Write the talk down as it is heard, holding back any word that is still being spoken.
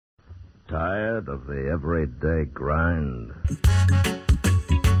Tired of the everyday grind?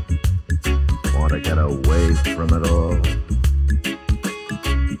 Want to get away from it all?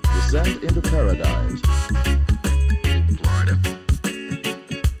 Descent into paradise. Florida.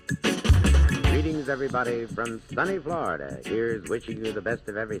 Greetings, everybody, from sunny Florida. Here's wishing you the best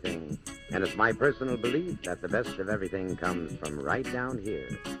of everything. And it's my personal belief that the best of everything comes from right down here.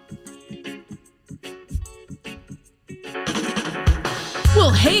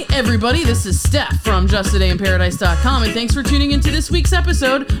 Well, hey everybody, this is Steph from JustADayInParadise.com, and thanks for tuning into this week's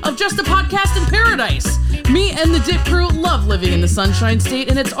episode of Just a Podcast in Paradise. Me and the Dip crew love living in the Sunshine State,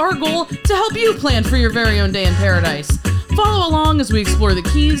 and it's our goal to help you plan for your very own day in paradise. Follow along as we explore the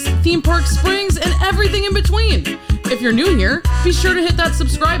Keys, theme parks, springs, and everything in between. If you're new here, be sure to hit that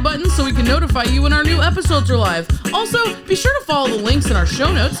subscribe button so we can notify you when our new episodes are live. Also, be sure to follow the links in our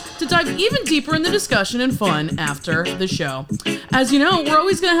show notes to dive even deeper in the discussion and fun after the show. As you know, we're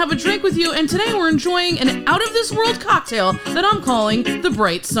always going to have a drink with you, and today we're enjoying an out-of-this-world cocktail that I'm calling the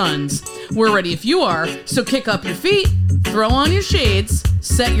Bright Suns. We're ready if you are, so kick up your feet, throw on your shades,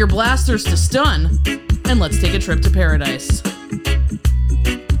 set your blasters to stun, and let's take a trip to paradise.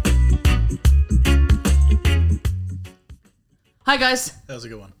 Hi guys. That was a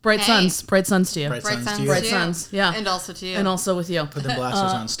good one. Bright Suns. Bright Suns to you. Bright Suns to you. Bright Suns. Yeah. And also to you. And also with you. Put the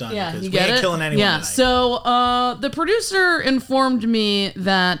blasters on stun because you we get ain't it? killing anyone Yeah. tonight. So the producer informed me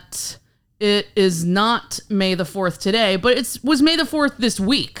that it is not May the 4th today, but it was May the 4th this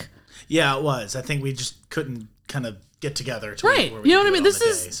week. Yeah, it was. I think we just couldn't kind of get together. To Right. where we You know could what I do mean? it on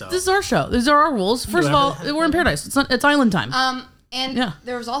This the day, so. is our show. These are our rules. First of all, we're in paradise. It's island time. And Yeah.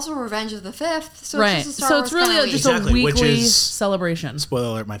 there was also Revenge of the Fifth, so right. it's just a Star So Wars it's really kind of just week. Exactly, a which weekly is- celebration. Spoiler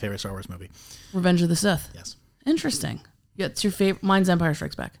alert, my favorite Star Wars movie. Revenge of the Sith. Yes. Interesting. Yeah, it's your favorite. Mine's Empire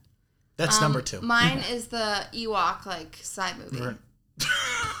Strikes Back. That's number 2. Mine is the Ewok side movie.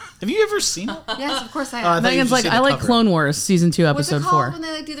 Have you ever seen it? Yes, of course I I have. thought you Megan's just like, said the I like cover. Clone Wars season 2, What's it episode called 4. when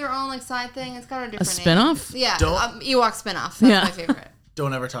they do their own side thing? It's got a A different spin-off? name. Yeah, Don't- Ewok spin-off. That's Yeah. my favorite.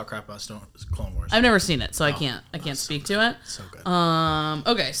 Don't ever talk crap about Clone Wars. I've never seen it, so I can't speak to it. So good.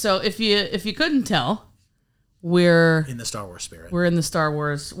 Okay, so if you couldn't tell, we're In the Star Wars spirit. in the Star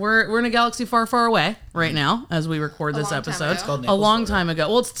Wars. We're in a galaxy far, far away right now as we record this long time episode. ago. It's called A long Naples, time ago.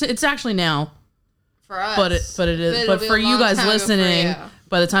 Well, it's actually now, For us. but it is. it'll But be for a you long guys time ago for listening, you.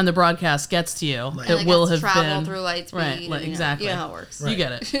 by the time the broadcast gets to you, Right. it And will gets have travel been through light speed. right. and, Exactly. You know how it works. You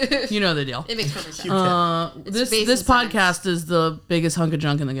get it. You know the deal. It makes perfect sense. This based in podcast is the biggest hunk of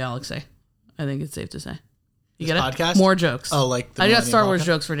junk in the galaxy. I think it's safe to say. You This get it? podcast? More jokes. Oh, like the I got Millennium Star Wars Podcast?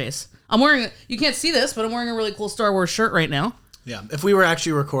 jokes for days. I'm wearing. You can't see this, but I'm wearing a really cool Star Wars shirt right now. Yeah. If we were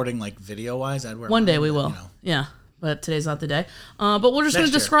actually recording like video-wise, I'd wear One day mine, we but, will. you know. Yeah, but today's not the day. But we're just going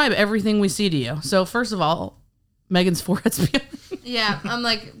to Next year. describe everything we see to you. So first of all, Megan's forehead's Yeah, I'm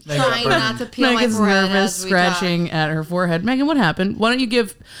like Megan trying got not to peel Megan's my forehead nervous, as we scratching at her forehead. Megan, what happened? Why don't you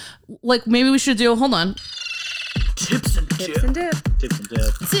give, like, maybe we should do. Hold on. Tips and dip. Tips and dip. Tips and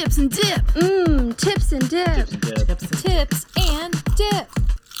dip. Tips and dip. Tips and dip. Tips and dip.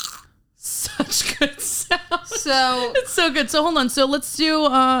 Such good sound. So It's so good. So hold on. So let's do.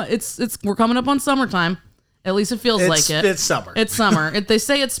 We're coming up on summertime. At least it feels like it. It's summer. It's summer. They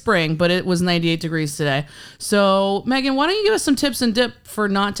say it's spring, but it was 98 degrees today. So Megan, why don't you give us some tips and dip for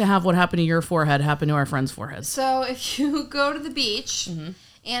not to have what happened to your forehead happen to our friends' foreheads? So if you go to the beach and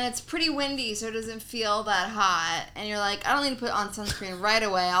it's pretty windy, so it doesn't feel that hot, and you're like, I don't need to put on sunscreen right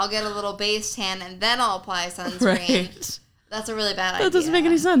away. I'll get a little base tan and then I'll apply sunscreen. Right. That's a really bad idea. That doesn't make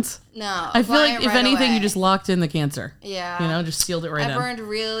any sense. No. I feel apply like it if right anything, away. you just locked in the cancer. Yeah. You know, just sealed it right I in. burned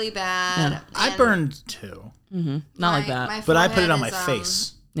really bad. Yeah. I and burned 2, Not like that. but I put it forehead on my is,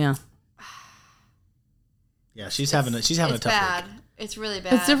 face. Yeah. Yeah, she's having a It's tough bad. week. It's really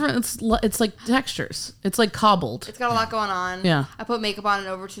bad. It's different. It's like textures. It's like cobbled. It's got a lot going on. Yeah. I put makeup on and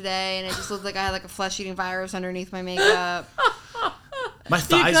over today, and it just looked like I had like a flesh-eating virus underneath my makeup. My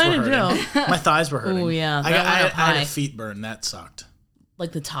thighs were kinda hurting. My thighs were hurting. Ooh, yeah, I that went up had high. a feet burn. That sucked.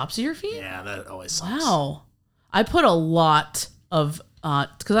 Like the tops of your feet? Yeah, that always sucks. Wow. I put a lot of,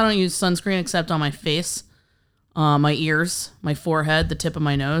 because I don't use sunscreen except on my face, my ears, my forehead, the tip of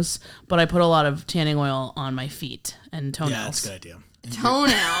my nose, but I put a lot of tanning oil on my feet and toenails. Yeah, that's a good idea.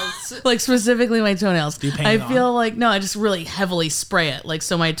 Toenails. Like specifically my toenails. Do you paint I it on? feel like, no, I just really heavily spray it, like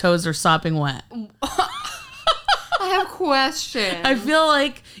so my toes are sopping wet. I have questions. I feel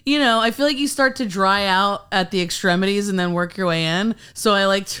like, you start to dry out at the extremities and then work your way in. So I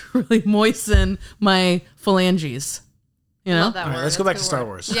like to really moisten my phalanges. You know? Love that All right, word. let's That's go a back good to Star word.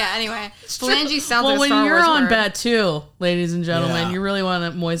 Wars. Yeah, anyway. Phalange sounds Well, like a when Star you're Wars on word. bat too, ladies and gentlemen. Yeah. You really want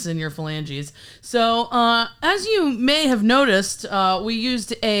to moisten your phalanges. So, as you may have noticed, we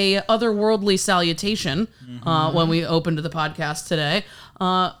used a otherworldly salutation when we opened the podcast today.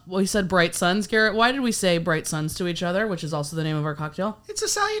 We said bright suns. Garrett, why did we say bright suns to each other, which is also the name of our cocktail? It's a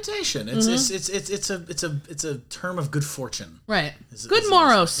salutation. It's a term of good fortune. Right. Is Good it-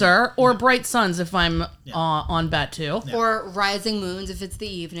 morrow, sir. Or bright suns if I'm on Batu. Or rising moons if it's the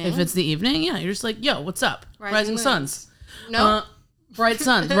evening. If it's the evening, yeah, you're just like, yo, what's up? Rising moons. suns. No. Bright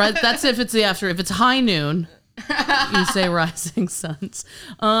suns. Right. That's if it's the after. If it's high noon, you say rising suns.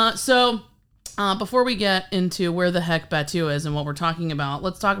 So before we get into where the heck Batu is and what we're talking about,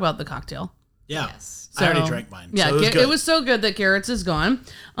 let's talk about the cocktail. Yeah. Yes. I already drank mine. Yeah, so it was good. so good that Garrett's is gone.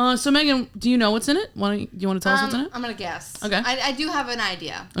 So Megan, do you know what's in it? Do you want to tell us what's in it? I'm going to guess. Okay. I do have an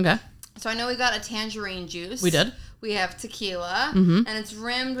idea. Okay. So I know we got a tangerine juice. We did. We have tequila. And it's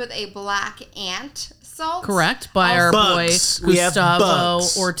rimmed with a black ant salt. Correct. By our Bugs. boy We have Gustavo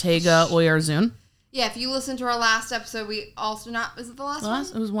bugs. Ortega Oyarzun. Yeah, if you listen to our last episode, we also was it the last one?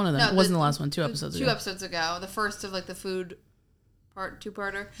 It was one of them. No, It wasn't the last one. 2 episodes ago. 2 episodes ago. The first of like the food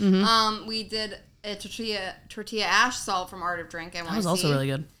two-parter. We did a tortilla ash salt from Art of Drink. That was also really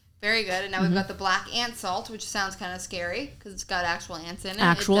good. Very good. And now we've got the black ant salt, which sounds kind of scary because it's got actual ants in it.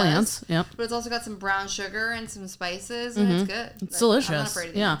 Actual It does. ants, yep. But it's also got some brown sugar and some spices, and it's good. It's I'm delicious. not afraid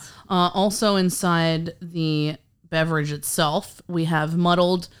of the Yeah. ants. Also inside the beverage itself, we have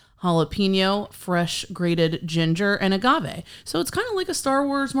muddled jalapeno, fresh grated ginger, and agave. So it's kind of like a Star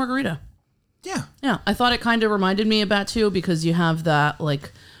Wars margarita. Yeah. Yeah, I thought it kind of reminded me of Batu because you have that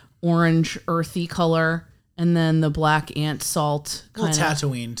like orange earthy color, and then the black ant salt A little kind of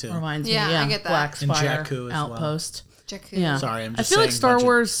Tatooine, too. reminds Yeah, me. I get that. Black And Spire Jakku as well. outpost. Jakku. Yeah, Sorry, I'm I just feel like saying a Star bunch of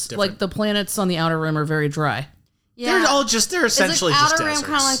Wars, different- like the planets on the outer rim, are very dry. Yeah. They're essentially it's like just Outer Rim, deserts.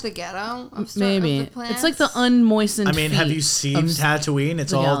 kind of like the ghetto of Maybe of the planets. it's like the unmoistened. I mean, have feet you seen of Tatooine?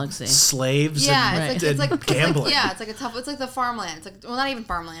 It's the all galaxy. slaves Yeah, and, it's like and gambling. yeah, it's like a tough. It's like the farmland. It's like, well, not even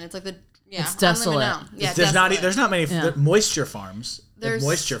farmland. It's like the It's I don't even desolate. know. Yeah, there's desolate. not many Yeah. moisture farms. There's-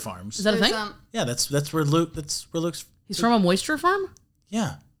 Moisture farms. Is that a There's, thing? Yeah, that's where Luke's. He's from a moisture farm.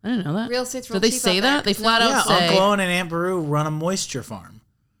 Yeah, I didn't know that. Real estate's real Did they cheap say out there, that? They 'cause flat yeah. out say Uncle Owen and Aunt Beru run a moisture farm.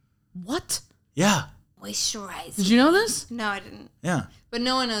 what? Yeah, moisturized. Did you know this? No, I didn't. yeah. But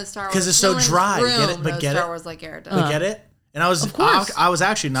no one knows Star Wars 'Cause it's so no one in this dry. Get it? room But knows get Star it? Wars like Garrett does. But get it? And I was, Of course. I was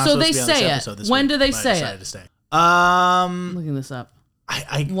actually not So supposed they to be on this say it. episode this When week, do they but I say decided it? to stay. I'm looking this up.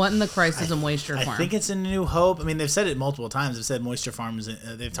 I What in the Christ is a moisture I farm? think it's in New Hope. I mean, they've said it multiple times. They've said moisture farms.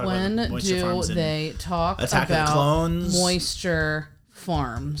 They've talked when about moisture do farms. they talk Attack of the about Clones. moisture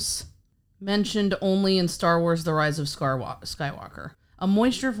farms? Mentioned only in Star Wars: The Rise of Skywalker. A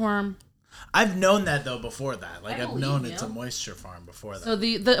moisture farm. I've known that though before that. Like I've believe known you. it's a moisture farm before that. So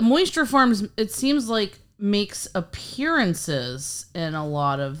the moisture farms, it seems like, makes appearances in a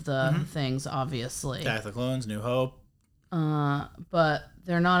lot of the things, obviously. Attack of the Clones, New Hope. But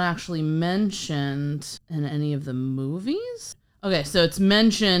they're not actually mentioned in any of the movies. Okay, so it's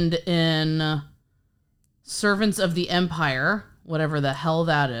mentioned in Servants of the Empire, whatever the hell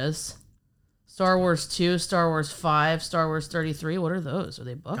that is. Star Wars 2, Star Wars 5, Star Wars 33. What are those? Are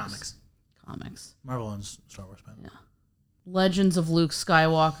they books? Comics. Marvel and Star Wars. Man. Yeah. Legends of Luke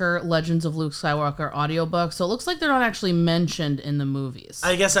Skywalker audiobook. So it looks like they're not actually mentioned in the movies.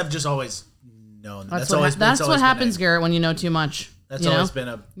 I guess I've just always known that. That's always what happens, been Garrett, when you know too much. That's you know? always been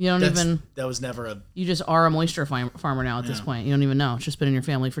a. You don't that's- even- That was never a. You just are a moisture farmer now at this point. You don't even know. It's just been in your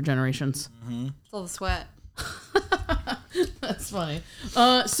family for generations. It's all the sweat. That's funny.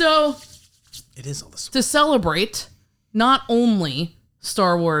 So It is all this. to celebrate not only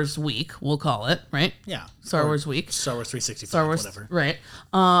Star Wars Week, we'll call it, right? Yeah. Star Or Wars Week. Star Wars 365. Star Wars, Whatever. right?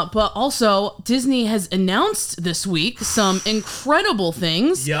 But also, Disney has announced this week some incredible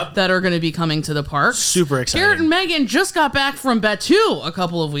things Yep. that are going to be coming to the park. Super exciting. Garrett and Megan just got back from Batu a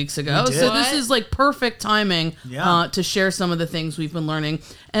couple of weeks ago, We did. so this What? is like perfect timing Yeah. to share some of the things we've been learning.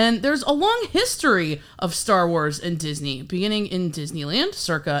 And there's a long history of Star Wars and Disney, beginning in Disneyland,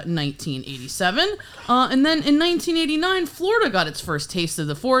 circa 1987, and then in 1989, Florida got its first taste of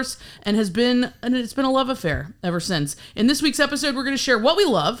the Force, and it's been a love affair ever since. In this week's episode, we're going to share what we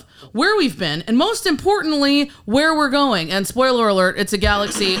love, where we've been, and most importantly, where we're going. And spoiler alert, it's a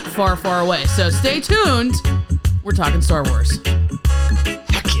galaxy far, far away. So stay tuned. We're talking Star Wars.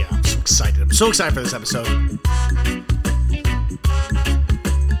 Heck yeah! I'm so excited. I'm so excited for this episode.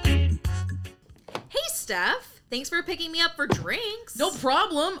 Hey, Steph. Thanks for picking me up for drinks. No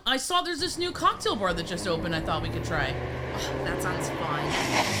problem. I saw there's this new cocktail bar that just opened. I thought we could try. That sounds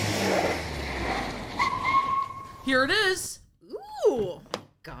fun. Here it is. Ooh,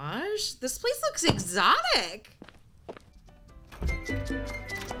 gosh, this place looks exotic.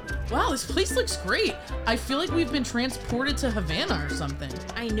 Wow, this place looks great. I feel like we've been transported to Havana or something.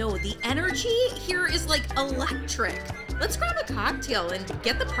 I know, the energy here is like electric. Let's grab a cocktail and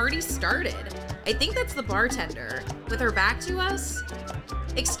get the party started. I think that's the bartender, with her back to us.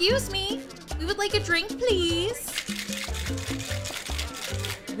 Excuse me, we would like a drink, please.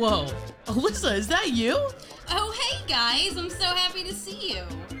 Whoa, Alyssa, is that you? Oh, hey guys, I'm so happy to see you.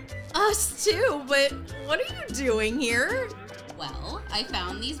 Us too, but what are you doing here? Well, I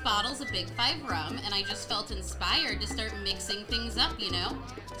found these bottles of Big Five rum and I just felt inspired to start mixing things up, you know?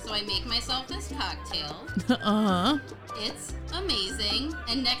 So I make myself this cocktail. Uh-huh. It's amazing.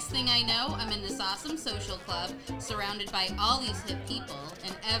 And next thing I know, I'm in this awesome social club surrounded by all these hip people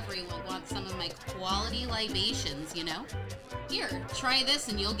and everyone wants some of my quality libations, you know? Here, try this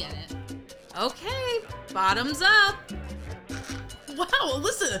and you'll get it. Okay, bottoms up. Wow,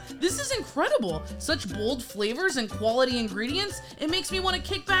 Alyssa, this is incredible. Such bold flavors and quality ingredients. It makes me want to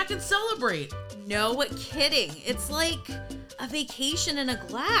kick back and celebrate. No kidding. It's like a vacation in a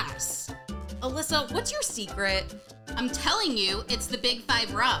glass. Alyssa, what's your secret? I'm telling you, it's the Big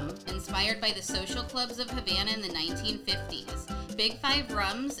Five rum, inspired by the social clubs of Havana in the 1950s. Big Five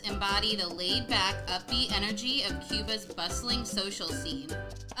rums embody the laid-back, upbeat energy of Cuba's bustling social scene.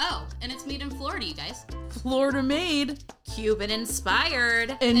 Oh, and it's made in Florida, you guys. Florida made. Cuban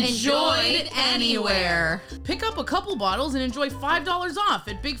inspired. Enjoyed anywhere. Pick up a couple bottles and enjoy $5 off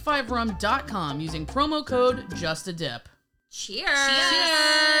at big5rum.com using promo code JUSTADIP. Cheers.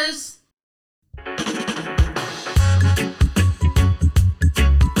 Cheers!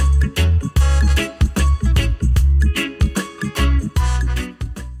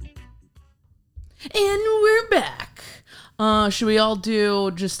 And we're back. Should we all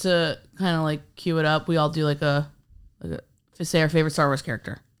do, just to kind of like cue it up, we all do like a say our favorite Star Wars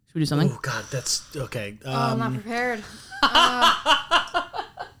character. Should we do something? Oh God, that's okay. I'm not prepared.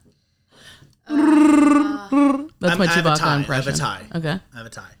 That's my Chewbacca impression. I have a tie. Okay. I have a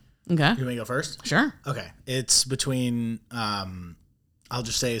tie. Okay. You want me to go first? Sure. Okay. It's between, I'll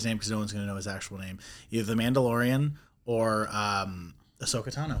just say his name because no one's going to know his actual name. Either the Mandalorian or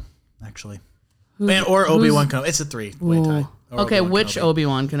Ahsoka Tano, actually. Or Obi-Wan Kenobi. It's a three-way tie. Or Okay, Obi-Wan which Kenobi.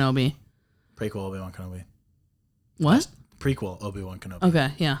 Obi-Wan Kenobi? Prequel Obi-Wan Kenobi. What? Prequel Obi-Wan Kenobi.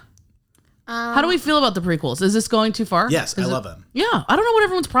 Okay, yeah. How do we feel about the prequels? Is this going too far? Yes, I love them. Yeah, I don't know what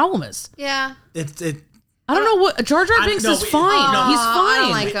everyone's problem is. Yeah. I don't know what Jar Jar Binks is fine. no, He's fine. I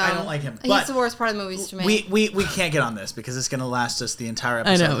don't like him. I don't like him. He's But the worst part of the movies to me. we can't get on this because it's going to last us the entire I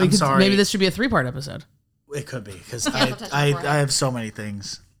episode. know. I'm sorry. Maybe this should be a 3-part episode. It could be because Yeah, we'll touch on it. I have so many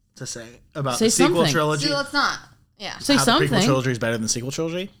things to say about Say the sequel something. trilogy. See, let's not. Yeah. Say How something. the prequel trilogy is better than the sequel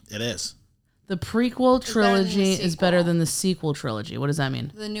trilogy. It is. The prequel trilogy the is better sequel. than the sequel trilogy. What does that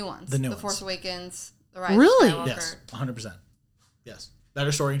mean? The new ones. The new The ones. Force Awakens. The Rise Really? of Skywalker. Yes, 100%. Yes,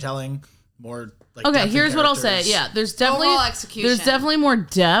 better storytelling, more like. Okay, depth in here's what I'll say. characters. Yeah, there's definitely Overall execution. there's definitely more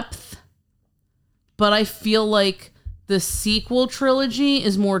depth, but I feel like the sequel trilogy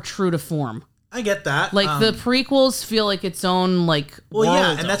is more true to form. I get that. Like the prequels feel like its own like Well, yeah,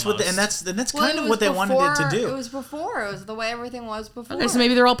 world and that's what, almost. that's Well, kind it of was what they wanted it to do. It was before. It was the way everything was before. Okay, so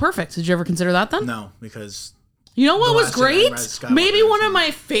maybe they're all perfect. Did you ever consider that then? No, because You know what The was Last Jedi great? and Rise of Skywalker Maybe is one of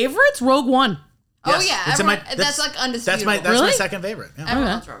my favorites, Rogue One. Oh yes, yeah, it's in everyone, that's like undisputed. That's my Really? second favorite. Yeah, Everyone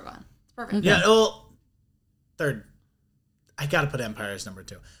Okay. loves Rogue One. It's perfect. yeah. Well, third. I gotta put Empire as number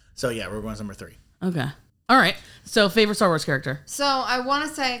 2. So yeah, Rogue One's number 3. Okay. All right. So favorite Star Wars character. So I want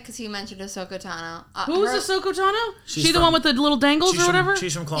to say, because you mentioned Ahsoka Tano. Who's her- Ahsoka Tano? She's She the from- one with the little dangles or whatever?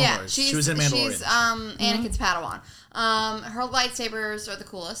 She's from Clone Yeah, Wars. she's, She was in Mandalorian. She's Anakin's Padawan. Her lightsabers are the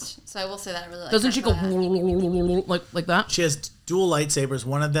coolest, so I will say that I really like. Doesn't her she go for that. like that? She has dual lightsabers.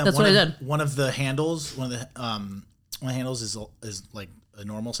 One of them. That's one what I of, did. One of the handles. One of the handles is like a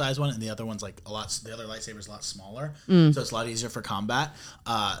normal size one, and the other one's like a lot. The other lightsaber's a lot smaller, so it's a lot easier for combat.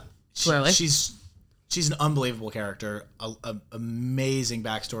 Clearly. She's an unbelievable character. A amazing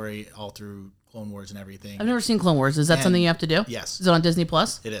backstory all through Clone Wars and everything. I've never seen Clone Wars. Is that And- something you have to do? Yes. Is it on Disney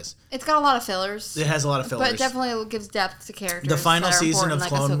Plus? It is. It's got a lot of fillers. It has a lot of fillers. But it definitely gives depth to characters. The final that are season of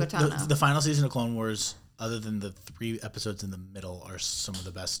important, Clone like Ahsoka Tano. the final season of Clone Wars, other than the 3 episodes in the middle, are some of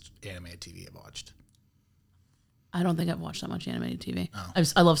the best animated TV I've watched. I don't think I've watched that much animated TV. Oh.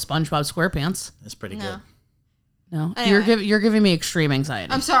 I love SpongeBob SquarePants. It's pretty No. good. No, Anyway. you're giving me extreme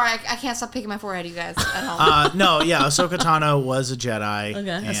anxiety. I'm sorry, I can't stop picking my forehead, you guys, at home. No, yeah, Ahsoka Tano was a Jedi. Okay,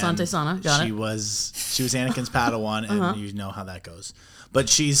 and Asante Sana, got she it. was Anakin's Padawan, and you know how that goes. But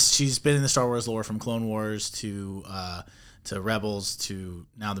she's been in the Star Wars lore from Clone Wars to Rebels to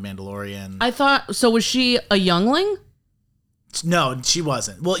now the Mandalorian. I thought so. Was she a youngling? No, she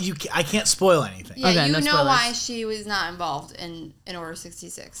wasn't. Well, I can't spoil anything. Yeah, Okay, you no know spoilers. why she was not involved in Order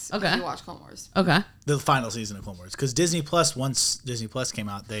 66. Okay. If you watch Clone Wars. Okay. The final season of Clone Wars, because Disney Plus, once Disney Plus came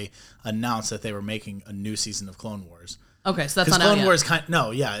out, they announced that they were making a new season of Clone Wars. Okay, so that's Because not out Clone yet. Wars,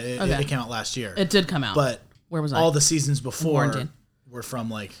 Okay. it came out last year. It did come out. But where was I? all the seasons before Quarantine. were from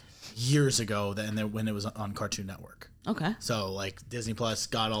like years ago, when it was on Cartoon Network. Okay. So like Disney Plus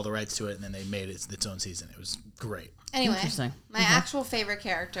got all the rights to it, and then they made its own season. It was great. Anyway, Interesting. my actual favorite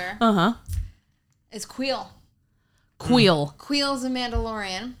character Uh-huh. is Queel. Queel. Queel's a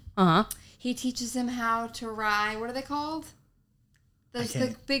Mandalorian. Uh-huh. He teaches him how to ride. What are they called? Those the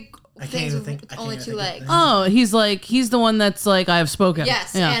can't- big I can't things even with think- I can't only even two think of legs. the Oh, he's the one that's like, I have spoken.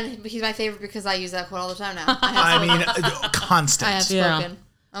 Yes, Yeah. and he's my favorite because I use that quote all the time now. I mean, constant. I have Yeah. spoken.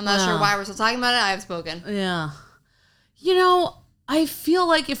 I'm not sure why we're still talking about it. I have spoken. Yeah. You know, I feel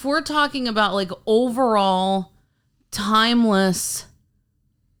like if we're talking about like overall timeless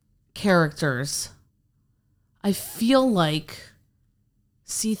characters, I feel like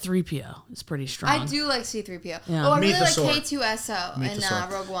C-3PO is pretty strong. I do like C-3PO. Yeah. Oh, I really like Mythosaur. K2SO in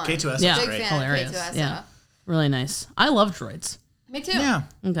Mythosaur. Rogue One. K2SO is Yeah. Big great. fan Hilarious. of K2SO. Yeah. Really nice. I love droids. Me too. Yeah.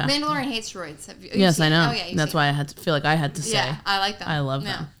 Okay. Mandalorian hates droids. Have you Yes, seen- I know. Oh, yeah, you've That's seen why I had to feel like I had to say. Yeah, I like them. I love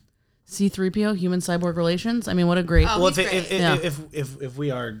Yeah. them. C-3PO, human cyborg relations. I mean, what a great. Oh, Well, he's great. Yeah. if we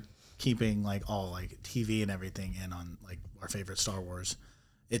are keeping like all like TV and everything in on like our favorite Star Wars,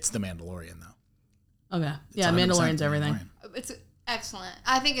 it's the Mandalorian though. Okay. It's Yeah, 100% Mandalorian's the everything. Mandalorian. It's excellent.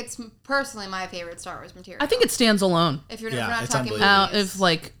 I think it's personally my favorite Star Wars material. I think it stands alone. if you're Yeah, if we're not it's talking unbelievable. movies. If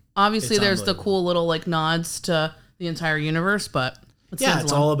like obviously It's there's the unbelievable. cool little like nods to the entire universe, but it Yeah, stands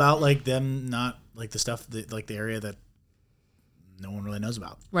it's alone. all about like them not like the stuff that like the area that no one really knows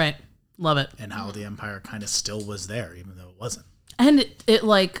about, Right. Love it. and how the Empire kind of still was there even though it wasn't. And it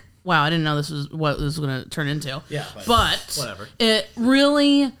like, wow, I didn't know this was what this was going to turn into. Yeah, But whatever. It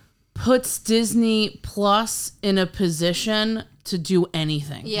really puts Disney Plus in a position to do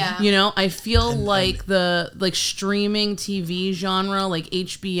anything. Yeah. You know, I feel like the like streaming TV genre, like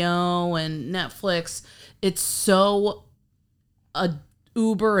HBO and Netflix, it's so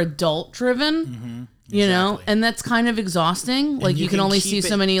uber adult driven. You know, Exactly. and that's kind of exhausting. Like you you can can only keep see it-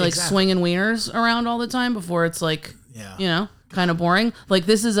 so many like exactly. swinging wieners around all the time before it's like, Yeah. you know, kind of boring. Like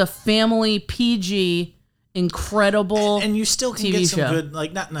this is a family PG, incredible, And you still can TV get some show. good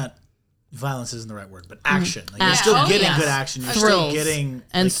like not violence isn't the right word, but action. Like you're Action. still Oh, getting yes. good action. You're thrills, still getting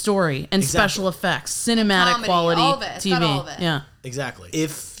and like, story and Exactly. special effects, cinematic Comedy, quality all of it. It's TV. got all of it. Yeah, exactly.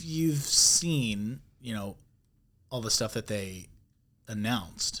 If you've seen, you know, all the stuff that they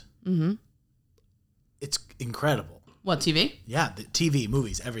announced, it's incredible. what TV? Yeah, the TV,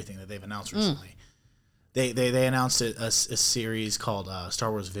 movies, everything that they've announced recently. They announced a series called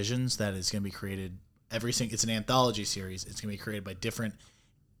Star Wars Visions that is going to be created it's an anthology series. It's going to be created by different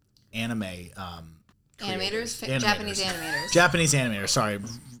anime Animators, creators. Japanese animators. Japanese animators. Sorry,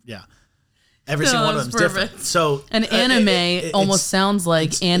 yeah. Every No, single one of that's them is different. perfect. So An anime almost sounds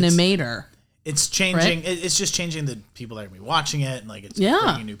like animator. It's changing. It's just changing the people that are going to be watching it, and like it's Yeah.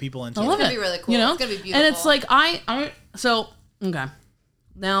 bringing new people into I it. love It's it. gonna be really cool. You know, It's gonna be beautiful. And it's like I so okay.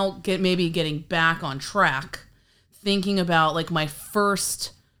 Now getting back on track, thinking about like my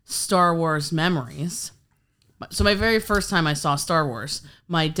first Star Wars memories. So my very first time I saw Star Wars,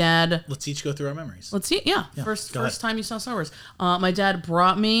 my dad. Let's each go through our memories. Let's see. Yeah, first go ahead. time you saw Star Wars. My dad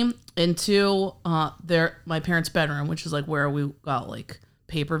brought me into my parents' bedroom, which is like where we got like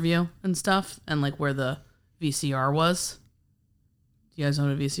pay-per-view and stuff, and like where the VCR was. Do you guys know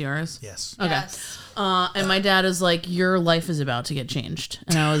what a VCR is? Yes. Okay. Yes. And my dad is like, your life is about to get changed.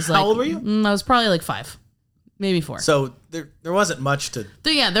 And I was like, How old were you? I was probably like 5, maybe 4. So there wasn't much to.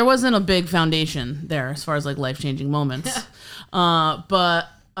 There wasn't a big foundation there as far as like life-changing moments. But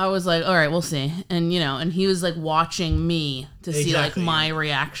I was like, all right, we'll see. And, you know, and he was like watching me to see like Exactly, my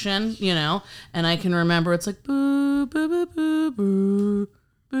reaction, you know, and I can remember it's like, boo, boo, boo, boo, boo,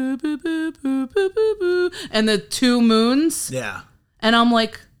 boo, boo, boo, boo, boo, boo, boo, and the 2 moons. Yeah. And I'm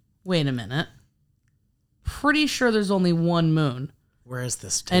like, wait a minute. Pretty sure there's only 1 moon. Where is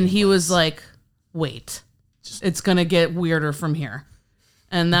this? And he taking was place? like, wait, it's going to get weirder from here.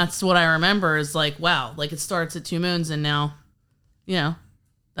 And that's what I remember is like, wow, like it starts at 2 moons and now, you know,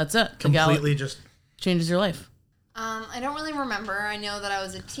 that's it. The completely just. changes your life. I don't really remember. I know that I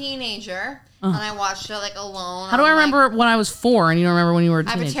was a teenager and I watched it like alone. How do I remember when I was 4 and you don't remember when you were a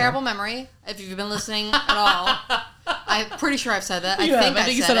I teenager? have a terrible memory. If you've been listening at all, I'm pretty sure I've said that. You I have.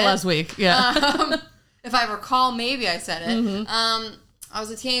 think you said it last week. Yeah. If I recall, maybe I said it. Mm-hmm. I was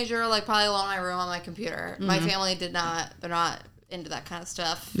a teenager, like probably alone in my room on my computer. My Mm-hmm. family did not. They're not into that kind of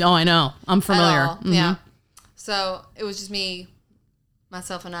stuff. Oh, I know. I'm At familiar. all. Mhm. Yeah. So it was just me,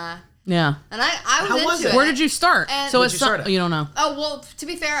 myself, and I. Yeah. And I How was was into it? it. Where did you start? And- So Where'd it's you start at? you don't know. Oh, well, to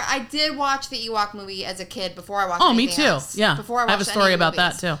be fair, I did watch the Ewok movie as a kid before I watched Oh, me anything too. else. Yeah. Before I I have watched a story any about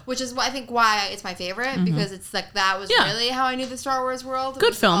that, movies, too. Which is, I think, why it's my favorite, because it's like that was Yeah. really how I knew the Star Wars world. It Good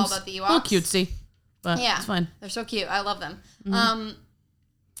was films. all about the A Ewoks. little cutesy. But Yeah. it's fine. They're so cute. I love them. Mm-hmm.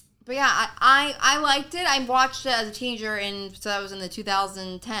 But yeah, I liked it. I watched it as a teenager, so that was in the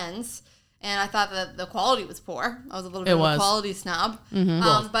 2010s. And I thought that the quality was poor. I was a little bit of a quality snob.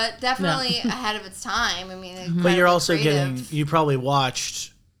 But definitely ahead of its time. I mean, But you're also you probably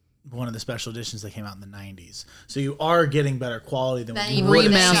watched one of the special editions that came out in the 90s. So you are getting better quality than what you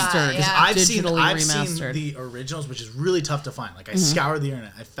would have seen. Remastered. Yeah. I've Digitally seen remastered. the originals, which is really tough to find. Like I scoured the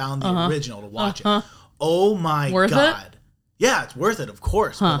internet. I found the original to watch it. Oh my Worth God. it? Yeah, it's worth it, of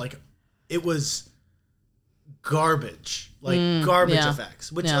course. But like it was garbage. Like garbage yeah.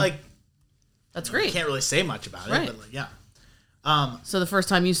 effects. Which Yeah. like That's I great. can't really say much about Right. it, but like, yeah. So the first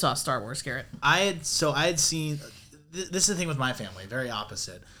time you saw Star Wars, Garrett. I had seen this is the thing with my family, very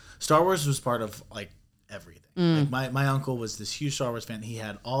opposite. Star Wars was part of like everything. Like my uncle was this huge Star Wars fan. He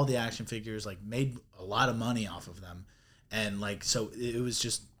had all the action figures, like made a lot of money off of them. And like so it was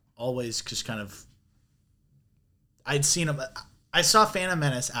just always just kind of I'd seen them. I saw Phantom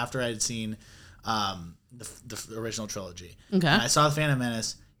Menace after I'd seen the original trilogy. Okay. And I saw the Phantom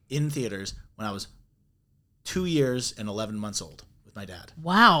Menace in theaters when I was 2 years and 11 months old with my dad.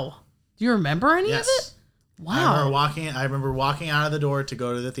 Wow. Do you remember any Yes. of it? Wow. I remember walking out of the door to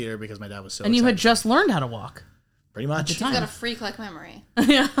go to the theater because my dad was so And you had excited. just learned how to walk. Pretty much. You've got a freak-like memory.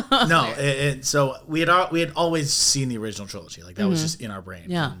 Yeah. No, so we had always seen the original trilogy. Like that was just in our brain.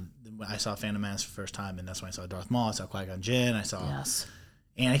 Yeah. And I saw Phantom Menace for the first time, and that's when I saw Darth Maul. I saw Qui-Gon Jinn. I saw Yes.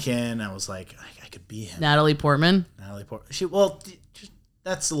 Anakin. I was like, I could be him. Natalie Portman. Natalie Portman.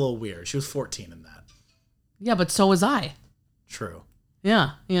 That's a little weird. She was 14 in that. Yeah, but so was I. True.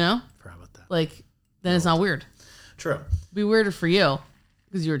 Yeah, you know? Forgot about that. Like, then it's not weird. True. It'd be weirder for you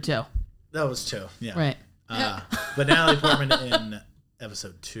because you were 2. That was 2. Yeah. Right. But Natalie Portman in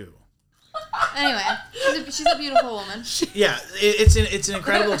episode 2. Anyway, she's a beautiful woman. Yeah, it's an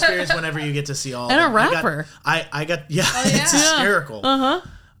incredible experience whenever you get to see all. And of a them. rapper. I got yeah? it's hysterical. Uh-huh.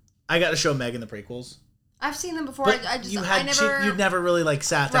 I got to show Megan the prequels. I've seen them before. But I just you'd never really like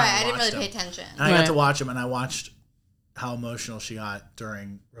sat down. Right, and I didn't watched really pay them. attention. And I got Right. to watch them, and I watched how emotional she got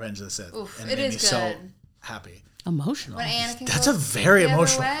during Revenge of the Sith, Oof, and it made is me so good. happy. Emotional. When Anakin That's goes a very the other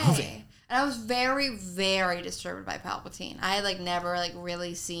emotional way. movie. And I was very, very disturbed by Palpatine. I had like never like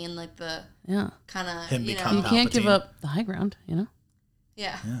really seen like the Yeah. kind of Him become You can't give Palpatine. up the high ground, you know?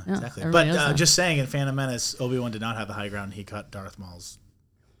 Yeah. Yeah, exactly. everybody But knows that. just saying, in Phantom Menace, Obi-Wan did not have the high ground. He cut Darth Maul's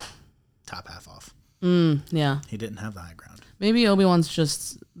top half off. Yeah. He didn't have the high ground. Maybe Obi-Wan's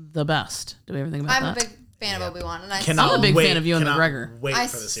just the best. Do we ever think about I'm a that? big fan of Obi-Wan, and I I'm a big fan of Ewan cannot McGregor. Wait I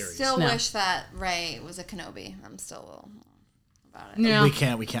for the series. still No. wish that Rey was a Kenobi. I'm still a little about it. Yeah.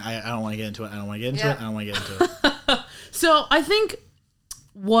 We can't. I don't want to get into it. I don't want to get into Yeah. it. I don't want to get into it. So I think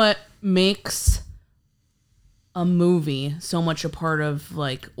what makes a movie so much a part of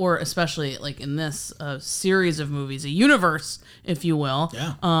like, or especially like in this series of movies, a universe, if you will,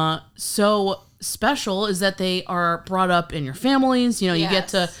 so special is that they are brought up in your families. You know, you get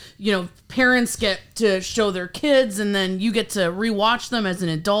to, you know, parents get to show their kids, and then you get to rewatch them as an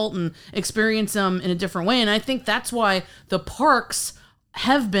adult and experience them in a different way. And I think that's why the parks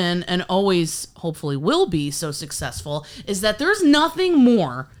have been and always hopefully will be so successful, is that there's nothing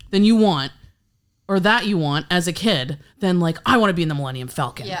more than you want or that you want as a kid than like, I want to be in the Millennium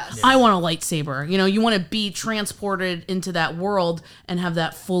Falcon. Yes. I want a lightsaber. You know, you want to be transported into that world and have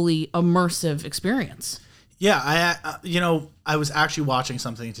that fully immersive experience. Yeah, I was actually watching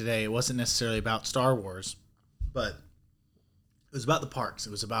something today. It wasn't necessarily about Star Wars, but it was about the parks.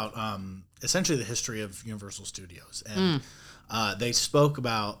 It was about essentially the history of Universal Studios, and they spoke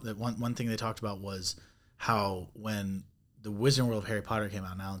about that. One thing they talked about was how when the Wizarding World of Harry Potter came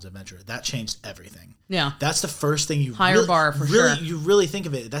out in Alan's Adventure, that changed everything. Yeah. That's the first thing you Higher bar for really, sure. You really think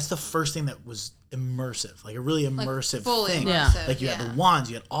of it. That's the first thing that was immersive, like a really immersive fully thing. immersive, Like you had the wands,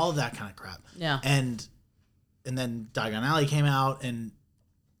 you had all of that kind of crap. Yeah. And then Diagon Alley came out, and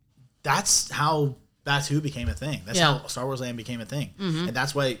that's how Batuu became a thing. That's how Star Wars Land became a thing. And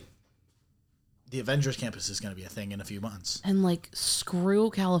that's why the Avengers campus is going to be a thing in a few months. And like, screw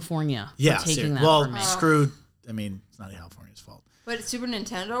California for Yeah, taking that well, from me. screwed. I mean, it's not California's fault. But Super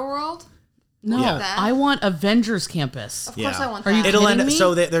Nintendo World? No, Yeah. I want Avengers Campus. Of course I want Are that. you It'll kidding end. me?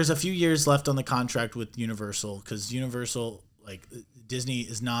 So there's a few years left on the contract with Universal, because Universal, like Disney,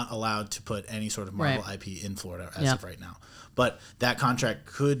 is not allowed to put any sort of Marvel Right. IP in Florida as Yeah. of right now. But that contract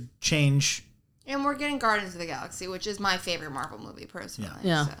could change And we're getting Guardians of the Galaxy, which is my favorite Marvel movie, personally.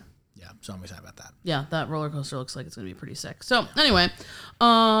 Yeah. So. Yeah, so I'm excited about that. Yeah, that roller coaster looks like it's going to be pretty sick. So, anyway,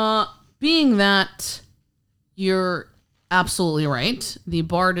 being that you're absolutely right, the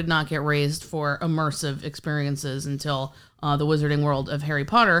bar did not get raised for immersive experiences until the Wizarding World of Harry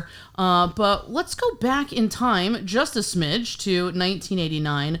Potter. But let's go back in time just a smidge to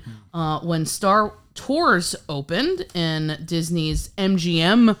 1989 when Star Tours opened in Disney's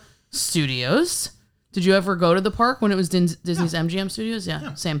MGM Studios. Did you ever go to the park when it was Disney's MGM Studios?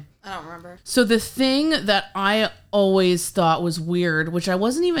 Yeah, same. I don't remember. So the thing that I always thought was weird, which I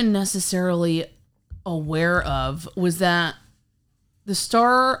wasn't even necessarily aware of, was that the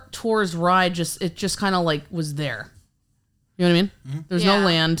Star Tours ride just kind of like was there. You know what I mean? Mm-hmm. There's no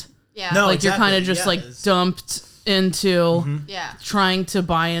land. Yeah. No, like exactly. You're kind of just like dumped into trying to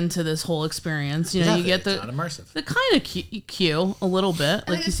buy into this whole experience. You know, you get the kind of queue a little bit,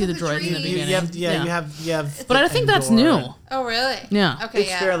 like you see the droids in the beginning. You have. But I think that's new. Oh, really? Yeah. Okay.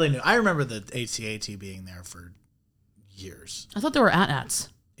 It's fairly new. I remember the AT-AT being there for years. I thought there were AT-ATs.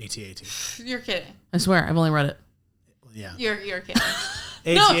 AT-AT. You're kidding. I swear, I've only read it. Yeah. You're kidding.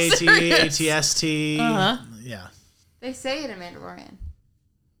 AT-AT, AT-ST. Yeah. They say it in Mandalorian.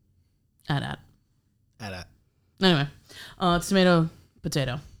 AT-AT. AT-AT. Anyway, tomato,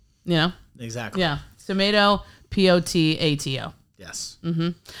 potato. You know? Exactly. Yeah. Tomato, P-O-T-A-T-O. Yes.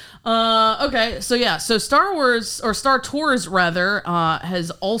 Mm-hmm. Okay. So yeah. So Star Wars, or Star Tours rather, has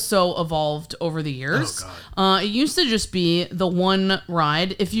also evolved over the years. Oh, God. It used to just be the one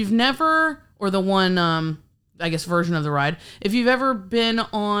ride. If you've never, or the one, I guess, version of the ride. If you've ever been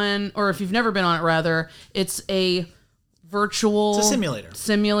on, or if you've never been on it rather, it's a virtual it's a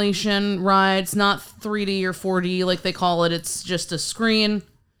simulation ride. It's not 3D or 4D like they call it. It's just a screen.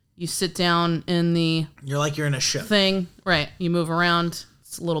 You sit down in the you're in a ship thing, right? You move around.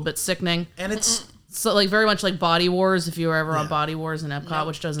 It's a little bit sickening, and it's so like very much like Body Wars. If you were ever on Body Wars in Epcot,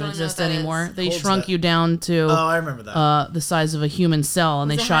 which doesn't exist anymore, they shrunk you down to I remember that the size of a human cell, and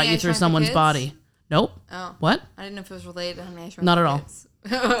they shot you through someone's body. Nope. Oh, what? I didn't know if it was related to Honey I Shrunk Not the at all. Kids.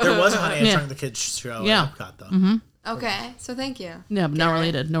 There was a Honey I Shrunk the Kids show at Epcot though. Mm-hmm. Okay, so thank you. Yeah, but not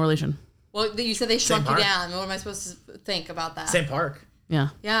related. No relation. Well, you said they shrunk you down. What am I supposed to think about that? Same park. Yeah.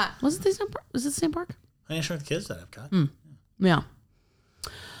 Yeah. Was it the same park? Was it the same park? Honey I Shrunk the Kids at Epcot. Yeah.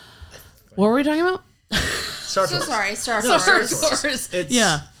 What were we talking about? Star Tours. Star Tours.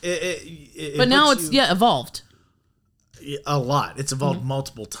 Yeah. But now it's evolved. A lot. It's evolved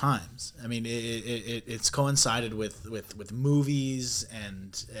multiple times. I mean, it's coincided with movies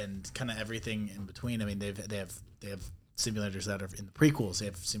and kind of everything in between. I mean, they have simulators that are in the prequels. They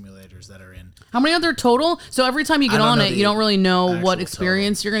have simulators that are in. How many are there total? So every time you get on it, you don't really know what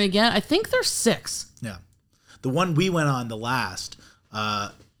experience you're going to get. I think there's 6. Yeah, the one we went on, the last,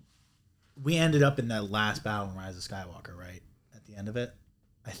 we ended up in that last battle in Rise of Skywalker, right at the end of it.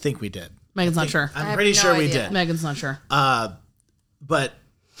 I think we did. Megan's not sure. I'm pretty sure we did. Megan's not sure. But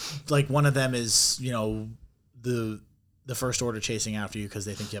like one of them is, the First Order chasing after you because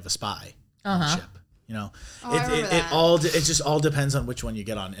they think you have a spy on the ship. It just all depends on which one you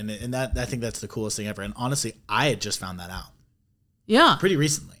get on, and that I think that's the coolest thing ever. And honestly, I had just found that out. Yeah, pretty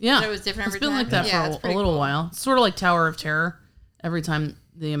recently. Yeah, but it was different. It's been like that for a little while. It's sort of like Tower of Terror. Every time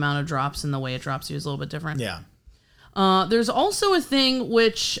the amount of drops and the way it drops you is a little bit different. Yeah. There's also a thing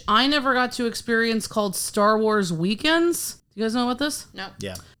which I never got to experience called Star Wars Weekends. Do you guys know about this? No.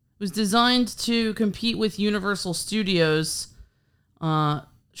 Yeah. It was designed to compete with Universal Studios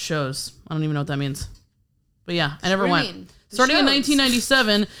shows. I don't even know what that means. But yeah, I never went. Starting in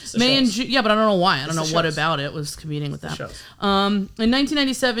 1997, May and June. Yeah, but I don't know why. I don't know what about it was competing with that. In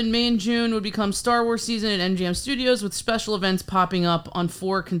 1997, May and June would become Star Wars season at MGM Studios, with special events popping up on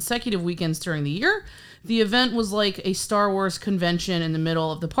 4 consecutive weekends during the year. The event was like a Star Wars convention in the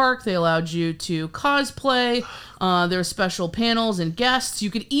middle of the park. They allowed you to cosplay. There were special panels and guests.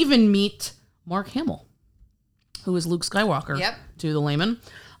 You could even meet Mark Hamill, who is Luke Skywalker to the layman.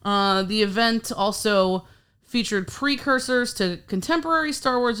 The event also featured precursors to contemporary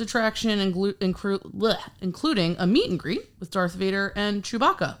Star Wars attraction, including a meet and greet with Darth Vader and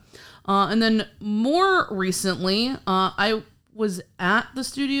Chewbacca. And then more recently, I was at the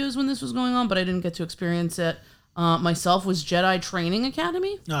studios when this was going on, but I didn't get to experience it myself, was Jedi Training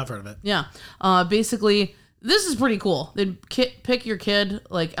Academy. No, I've heard of it. Yeah. Basically, this is pretty cool. They'd pick your kid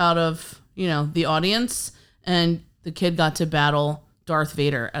like out of, the audience, and the kid got to battle Darth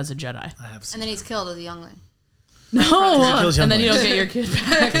Vader as a Jedi. And then he's killed as a youngling. No, and then you don't get your kid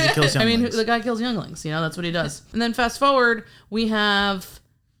back. He kills I mean, the guy kills younglings. That's what he does. And then fast forward, we have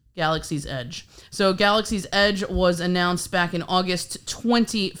Galaxy's Edge. So Galaxy's Edge was announced back in August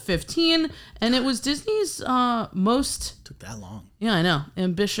 2015, and it was Disney's most... Took that long. Yeah, I know.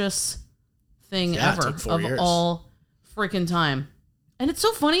 Ambitious thing ever it took 4 of years. all freaking time. And it's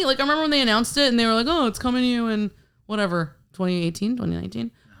so funny. Like, I remember when they announced it, and they were like, oh, it's coming to you in whatever, 2018,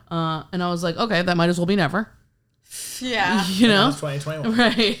 2019. And I was like, okay, that might as well be never. Yeah. You know? It's 2021.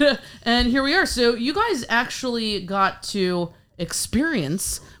 Right. And here we are. So you guys actually got to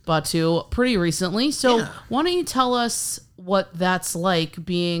experience Batuu pretty recently. So why don't you tell us what that's like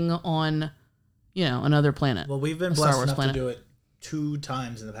being on, another planet? Well, we've been blessed enough to do it 2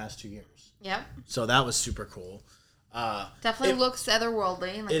 times in the past 2 years. Yep. So that was super cool. Definitely looks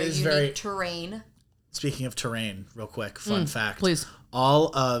otherworldly, like it a is unique terrain. Speaking of terrain, real quick, fun fact. Please.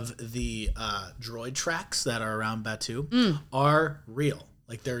 All of the droid tracks that are around Batuu are real.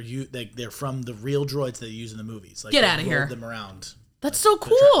 Like they're from the real droids that they use in the movies. Like, get out of here. Them around. That's so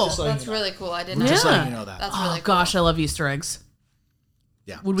cool. That's really cool. I didn't know. Just that. letting you know that. That's really cool. Gosh, I love Easter eggs.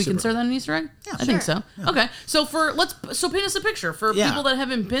 Yeah. Would we consider that an Easter egg? Yeah, I think so. Yeah. Okay, so paint us a picture for people that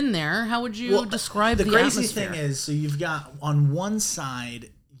haven't been there. How would you describe the crazy atmosphere? thing is, so you've got on one side,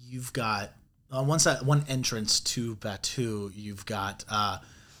 one entrance to Batuu, you've got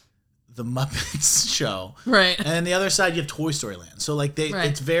the Muppets show, right? And then the other side, you have Toy Story Land. So like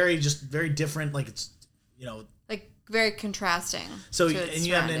it's very different. Like it's like very contrasting. So and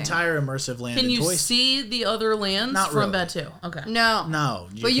you have an entire immersive land. Can you see the other lands from Batuu? Okay. No.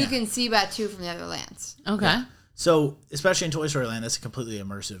 But you can see Batuu from the other lands. Okay. Yeah. So especially in Toy Story Land, that's a completely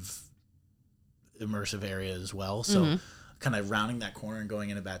immersive area as well. So kind of rounding that corner and going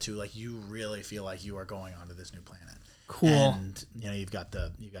into Batuu, like you really feel like you are going onto this new planet. Cool. And you've got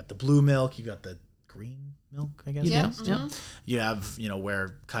the blue milk, you've got the green milk, I guess. Yeah. You have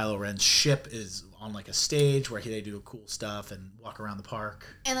where Kylo Ren's ship is on like a stage where they do cool stuff and walk around the park.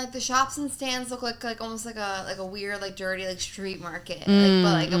 And like the shops and stands look like almost like a weird like dirty like street market, but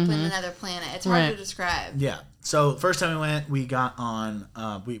up in another planet. It's hard to describe. Yeah. So first time we went, we got on.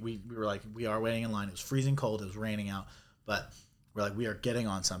 We were like, we are waiting in line. It was freezing cold. It was raining out, but we're like, we are getting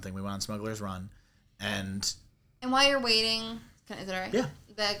on something. We went on Smuggler's Run, and while you're waiting, is it all right? Yeah.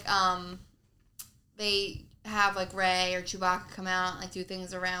 They have like Rey or Chewbacca come out and like do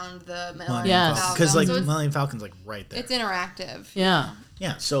things around the Millennium Falcon. Because like Millennium Falcon's like right there. It's interactive. Yeah.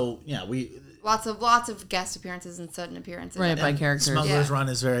 Yeah. So we lots of guest appearances and sudden appearances. Right, by characters. Smuggler's Run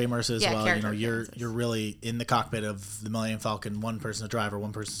is very immersive as well. You're really in the cockpit of the Millennium Falcon. One person's a driver,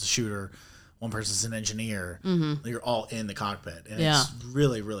 one person's a shooter, one person's an engineer. You're all in the cockpit, and it's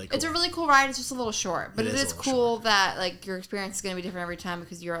really, really cool. It's a really cool ride. It's just a little short, but it is cool that like your experience is going to be different every time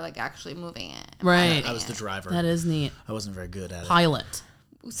because you're like actually moving it. Right. I was the driver. That is neat. I wasn't very good at it. Pilot.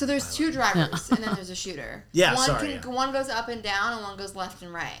 So there's 2 drivers and then there's a shooter. Yeah, one goes up and down and one goes left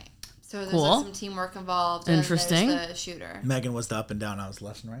and right. So there's cool. like some teamwork involved. Interesting. And there's the shooter. Megan was the up and down. I was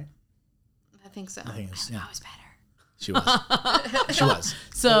left and right. I think so. I think it was, I was better. She was. She was.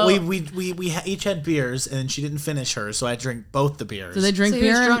 So we each had beers, and she didn't finish hers, so I drank both the beers. Do they drink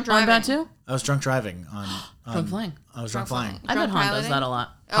beer on Batuu? I was drunk driving on drunk flying. I was drunk flying. I bet Han does that a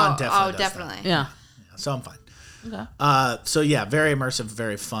lot. Han definitely does that. Yeah. So I'm fine. Okay. So yeah, very immersive,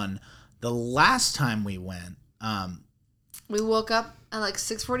 very fun. The last time we went, we woke up at like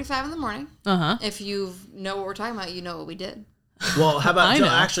 6:45 in the morning. If you know what we're talking about, you know what we did. Well, how about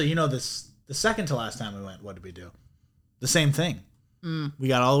actually, this the second to last time we went, what did we do? The same thing. We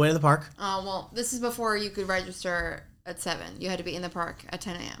got all the way to the park. Well, this is before you could register at 7. You had to be in the park at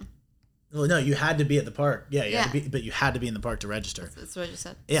 10 a.m. Well, no, you had to be at the park. Yeah, but you had to be in the park to register. That's what you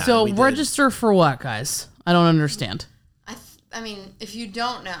said. Yeah. So register for what, guys? I don't understand. I mean, if you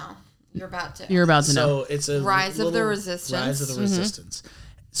don't know, you're about to. You're about to know. So it's a Rise of the Resistance. Rise of the Resistance.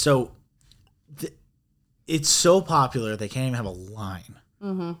 So it's so popular they can't even have a line.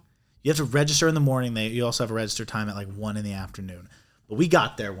 You have to register in the morning. You also have a register time at like 1 in the afternoon. But we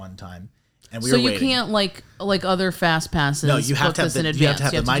got there one time, and we were waiting. So you can't like other fast passes. No, you have to have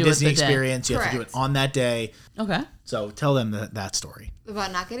the My Disney experience. You have to do it on that day. Okay. So tell them that story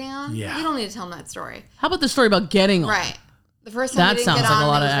about not getting on. Yeah. You don't need to tell them that story. How about the story about getting on? Right. The first time we didn't get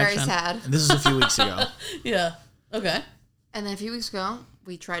on, it was very sad. And this is a few weeks ago. Yeah. Okay. And then a few weeks ago,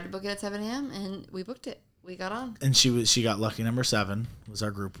 we tried to book it at 7 a.m. and we booked it. We got on. And she got lucky number 7 was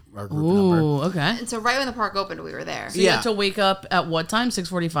our group number. Ooh, okay. And so right when the park opened, we were there. So you had to wake up at what time?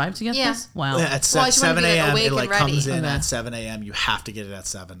 6:45 to get this? Wow. Yeah, at 7 a.m. it like comes in at 7 a.m. You have to get it at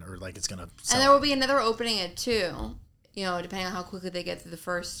 7 or like it's gonna sell. And there will be another opening at 2. Depending on how quickly they get through the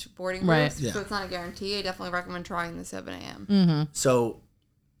first boarding booths. Yeah. So it's not a guarantee. I definitely recommend trying the 7 a.m. So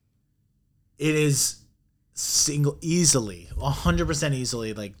it is easily, 100%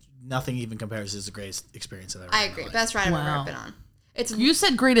 easily, like nothing even compares. It's the greatest experience I've ever had. I agree. Best ride I've ever been on. You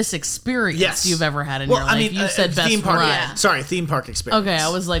said greatest experience you've ever had in your life. I mean, you said best theme park ride. Yeah. Sorry, theme park experience. Okay, I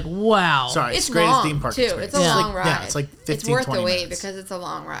was like, wow. Sorry, it's greatest long, theme park too. experience. It's a long ride. Yeah, it's like 15, it's worth 20 the wait minutes. because it's a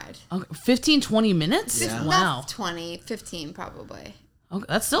long ride. Okay, 15, 20 minutes? Yeah. Wow. Not 20, 15 probably. Okay,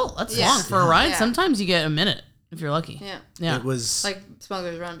 that's long for a ride. Yeah. Sometimes you get a minute if you're lucky. Yeah. It was like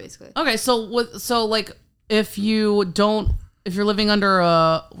Smuggler's Run, basically. Okay, so like if you're living under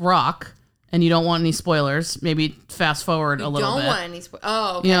a rock and you don't want any spoilers, maybe fast forward a little bit. Don't want any spoilers.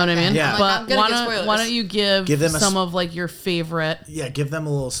 Oh, okay. You know what I mean? Yeah. But why don't you give them some of like your favorite? Yeah, give them a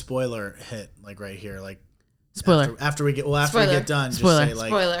little spoiler hit, like right here, like spoiler. After we get done, Spoiler. just say like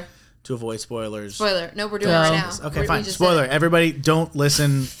spoiler. To avoid spoilers. Spoiler. No, we're doing it right now. Okay, fine. Spoiler. Everybody, don't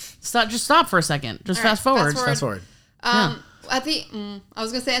listen. Stop for a second. Just fast forward. Fast forward. At the, I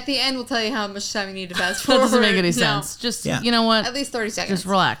was gonna say at the end we'll tell you how much time you need to fast forward. That doesn't make any sense. Just you know what? At least 30 seconds. Just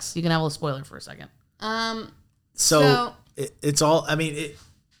relax. You can have a little spoiler for a second. So it's all. I mean,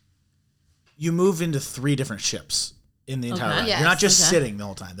 you move into 3 different ships in the entire ride. Yes. You're not just sitting the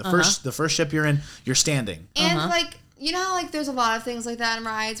whole time. The first ship you're in, you're standing. And like you know how like there's a lot of things like that in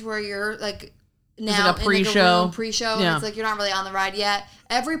rides where you're like now like a pre-show. in like a room pre-show. Yeah. And it's like you're not really on the ride yet.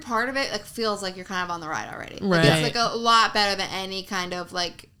 Every part of it like feels like you're kind of on the ride already. Right. Like, it's like a lot better than any kind of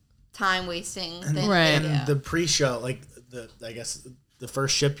like time wasting thing. Right. And the pre-show, like I guess the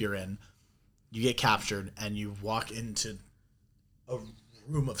first ship you're in, you get captured and you walk into a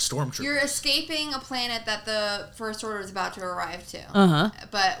room of stormtroopers. You're escaping a planet that the First Order is about to arrive to.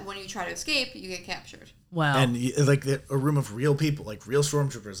 But when you try to escape, you get captured. Wow. And like a room of real people, like real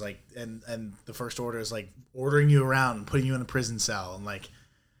stormtroopers, like and the First Order is like ordering you around and putting you in a prison cell and like.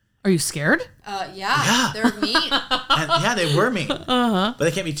 Are you scared? Yeah. They're mean. And they were mean. But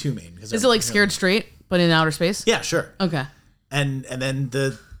they can't be too mean. Is it like Scared Straight, but in outer space? Yeah, sure. Okay. And then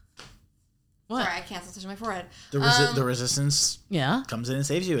Sorry, I can't touch my forehead. The resistance comes in and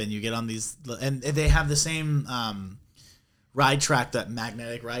saves you, and you get on these, and they have the same ride track, that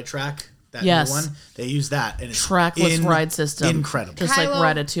magnetic ride track, that new one. They use that, and it's trackless ride system, incredible, just like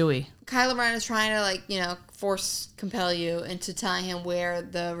Ratatouille. Kylo Ren is trying to like force compel you into telling him where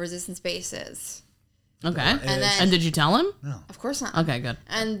the resistance base is. Okay, and did you tell him? No, of course not. Okay, good.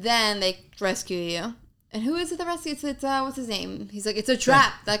 And then they rescue you, and who is it that rescues? It's what's his name? He's like, it's a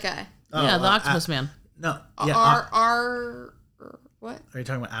trap. That guy. Oh, the Octopus Man. No, yeah. What? Are you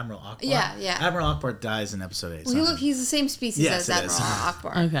talking about Admiral Akbar? Yeah. Admiral Akbar dies in episode 8. Well, he's the same species as Admiral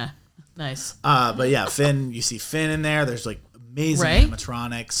Akbar. Okay, nice. But yeah, Finn. You see Finn in there. There's like amazing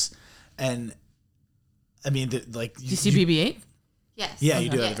animatronics, and I mean, like do you see BB-8? Yes. Yeah, you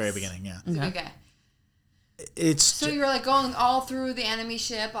do at the very beginning. Yeah. Okay. It's so you're like going all through the enemy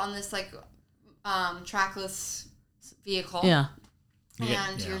ship on this like trackless vehicle. Yeah.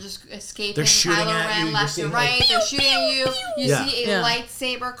 And you're just escaping. They're shooting Kylo at Ren you. left and right. They're shooting at you. You see a Yeah.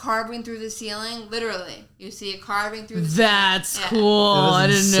 lightsaber carving through the ceiling. Literally, you see it carving through the ceiling. That's cool. I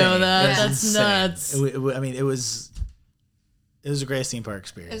didn't know that. Yeah. That's nuts. I mean, it was a great theme park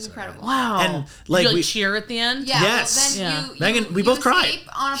experience. It was incredible. Wow. And like Did you cheer at the end? Yeah. Yes. Well, then Megan, we both cried. Escape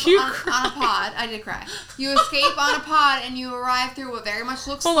on a pod. I did cry. You escape on a pod and you arrive through what very much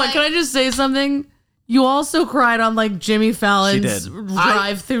looks Hold like. on, can I just say something? You also cried on like Jimmy Fallon's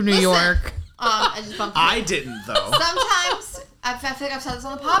drive through New York. I just bumped I didn't though. Sometimes I feel like I've said this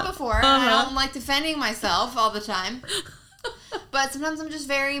on the pod before. I don't like defending myself all the time. But sometimes I'm just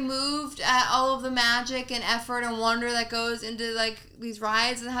very moved at all of the magic and effort and wonder that goes into like these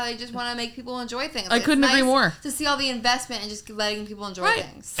rides and how they just want to make people enjoy things. I couldn't agree more. To see all the investment and just letting people enjoy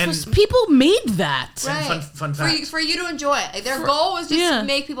things. And people made that. Right. Fun fact. For you to enjoy it. Like, their goal was just to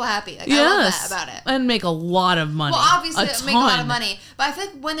make people happy. Like, I love that about it. And make a lot of money. Well, obviously, make a lot of money. But I feel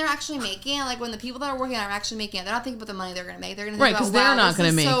like when they're actually making it, like when the people that are working on it are actually making it, they're not thinking about the money they're going to make. They're going to think about, they're not going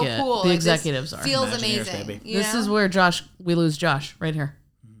to make so it. Cool. The Like, executives are. Feels Imagineers, amazing. baby. This is where we lose Josh, right here.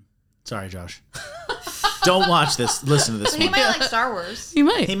 Sorry, Josh. Don't watch this. Listen to this He one. might like Star Wars. He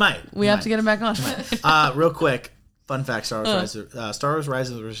might. He might. We have to get him back on. Real quick, fun fact: Star Wars: Rise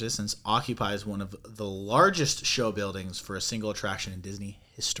of the Resistance occupies one of the largest show buildings for a single attraction in Disney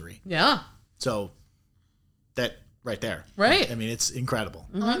history. Yeah. So that right there, right? I mean, it's incredible.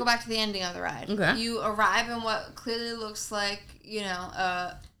 I want to go back to the ending of the ride. Okay. You arrive in what clearly looks like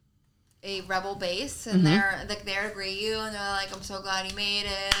a rebel base, and they're like there to greet you, and they're like, "I'm so glad you made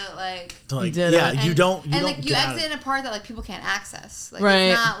it." Like, you did it. you don't exit in a part that like people can't access. Like,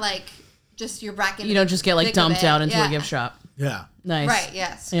 right. It's not like just you're back in. You don't just get like dumped out into a gift shop. Yeah. Nice. Right.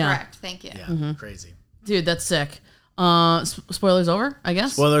 Yes. Yeah. Correct. Thank you. Yeah. Crazy. Dude, that's sick. Spoilers over, I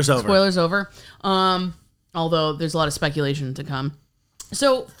guess. Spoilers over. Spoilers over. Although there's a lot of speculation to come.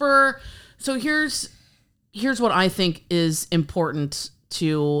 So here's what I think is important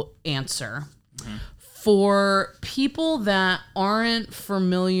to answer. Mm-hmm. For people that aren't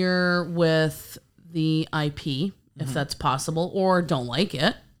familiar with the IP, if that's possible, or don't like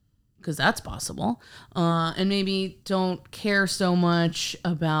it, because that's possible, and maybe don't care so much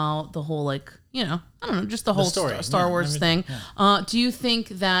about the whole, like, you know, I don't know, just the whole Star Wars thing. Yeah. Do you think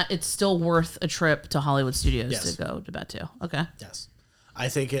that it's still worth a trip to Hollywood Studios to go to Batuu? Okay. Yes. I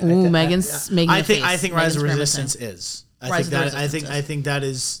think it. Megan's making a face. I think Rise of Resistance is. I think that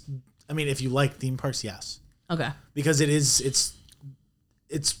is. I mean, if you like theme parks, yes. Okay. Because it's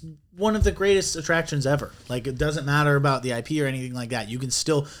one of the greatest attractions ever. Like, it doesn't matter about the IP or anything like that. You can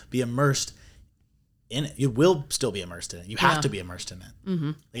still be immersed in it. You will still be immersed in it. You have to be immersed in it.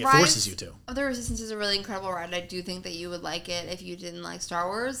 Mm-hmm. Like, it forces you to. Rise of the Resistance is a really incredible ride. I do think that you would like it if you didn't like Star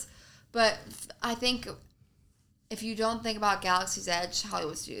Wars. But I think if you don't think about Galaxy's Edge,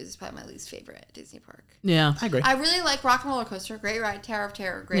 Hollywood Studios is probably my least favorite Disney park. Yeah, I agree. I really like Rock and Roller Coaster, great ride. Tower of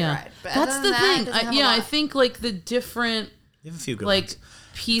Terror, great ride. But that's the thing. I think like the different, you have a few good like ones.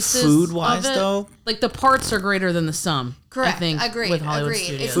 Pieces. Food wise, though, like the parts are greater than the sum. Correct. I think. Agreed. With Hollywood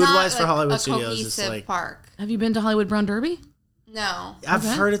Studios. Food wise, like for Hollywood a Studios, it's like park. Have you been to Hollywood Brown Derby? No. I've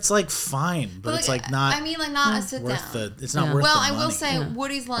heard it's like fine, but it's like not. I mean, like not a sit worth down. It's not worth. Well, the money. I will say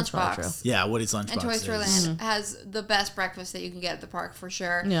Woody's Lunchbox. Yeah, Woody's Lunchbox. And Toy Story Land has the best breakfast that you can get at the park for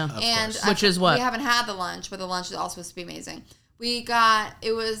sure. Yeah, and which is what we haven't had the lunch, but the lunch is also supposed to be amazing. We got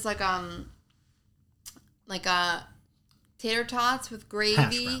it was like tater tots with gravy.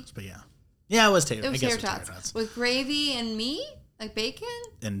 Hash browns, but yeah, it was tater. It was tater tots with gravy and meat. Like bacon?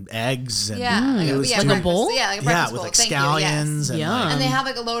 And eggs. And it was like a bowl? Yeah, like a breakfast with bowl. like scallions. Yes. And, and they have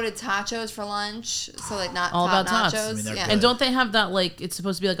like loaded tachos for lunch. So like not all about nachos. I mean, yeah. And don't they have that like, it's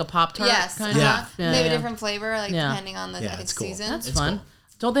supposed to be like a Pop-Tart kind of? Yeah. They have a different flavor like depending on the season. That's fun. Cool.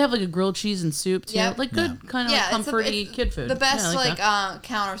 Don't they have like a grilled cheese and soup too? Yep. Like good kind of comforty kid food. The best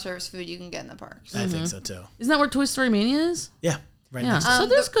counter service food you can get in the parks. I think so too. Isn't that where Toy Story Mania is? Yeah. Right next to it. So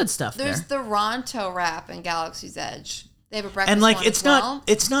there's good stuff there. There's the Ronto wrap in Galaxy's Edge. They have a breakfast and like one it's as not well.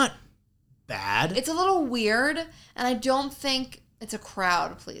 It's not bad. It's a little weird, and I don't think it's a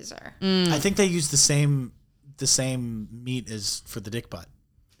crowd pleaser. I think they use the same meat as for the dick butt.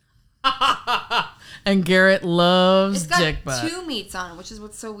 And Garrett loves dick butt. It's got two meats on it, which is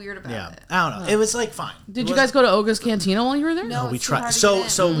what's so weird about it. I don't know. It was like fine. Did you guys go to Oga's Cantina while you were there? No, we tried. So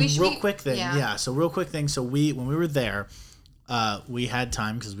real quick thing. So when we were there, we had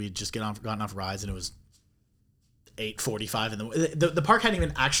time because we had just gotten off rides, and it was 8:45 in the park hadn't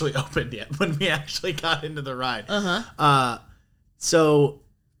even actually opened yet when we actually got into the ride. So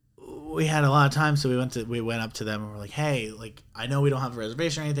we had a lot of time, so we went up to them and we're like, hey, like, I know we don't have a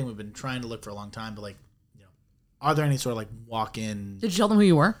reservation or anything. We've been trying to look for a long time, but like, you know, are there any sort of like walk-in? Did you tell them who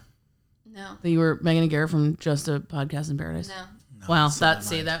you were? No. That you were Megan and Garrett from Just a Podcast in Paradise? No. Wow,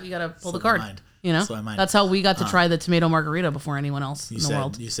 you got to pull the card. You know, that's how we got to try the tomato margarita before anyone else in the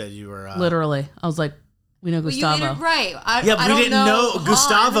world. You said you were literally. I was like, we know Gustavo. You did it right. We didn't know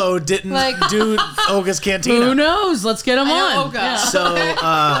Gustavo didn't do Oga's Cantina. Who knows? Let's get him on. Oga. Yeah. So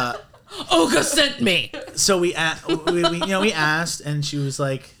Oga sent me. So we asked, and she was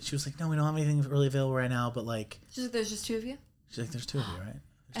like, no, we don't have anything really available right now, but like, she's like, there's just two of you. She's like, there's two of you, right?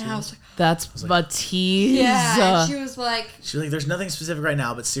 And I was like, that's a tease. Yeah, and she was like, there's nothing specific right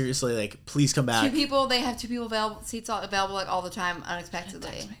now, but seriously, like, please come back. They have two people available, seats available like all the time,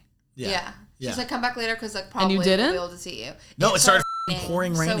 unexpectedly. Yeah. She's like, come back later because like probably we'll be able to see you. No, it started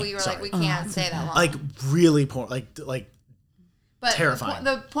pouring rain. So we were like, we can't stay that long. Like really pouring, but terrifying.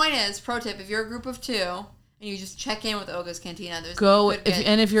 The point is, pro tip: if you're a group of 2 and you just check in with Oga's Cantina,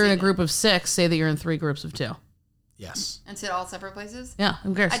 if you're in a group of 6, say that you're in 3 groups of 2. Yes. And sit all separate places. Yeah,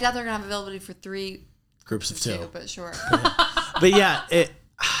 who cares? I doubt they're gonna have availability for 3 groups of 2, but sure. But yeah, I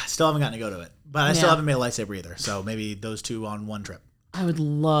still haven't gotten to go to it, but I still haven't made a lightsaber either. So maybe those 2 on one trip.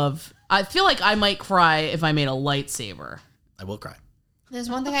 I feel like I might cry if I made a lightsaber. I will cry. There's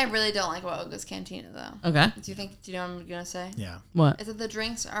one thing I really don't like about Oga's Cantina, though. Okay. Do you know what I'm gonna say? Yeah. What? Is that the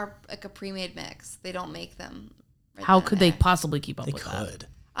drinks are like a pre-made mix. They don't make them. How could they possibly keep up with that? They could.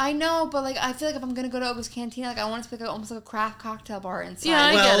 I know, but like I feel like if I'm gonna go to Oga's Cantina, like I want it to be like almost like a craft cocktail bar inside. Yeah,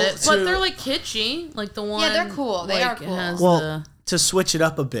 I get it. But they're like kitschy, like the one. Yeah, they're cool. They are cool. To switch it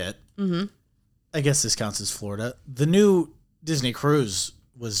up a bit, I guess this counts as Florida. The new Disney cruise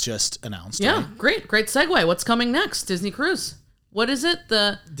was just announced. Yeah, right? Great segue. What's coming next? Disney Cruise. What is it?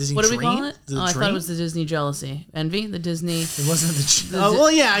 The Disney what do we Dream? call it? The I Dream? thought it was the Disney Jealousy, Envy, the Disney. It wasn't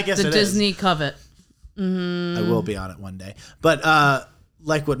the. I guess the it Disney is. Covet. I will be on it one day, but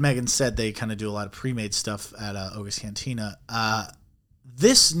like what Megan said, they kind of do a lot of pre-made stuff at Oga's Cantina.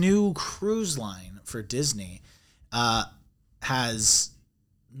 This new cruise line for Disney has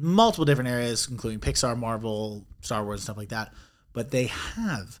multiple different areas, including Pixar, Marvel, Star Wars, and stuff like that. But they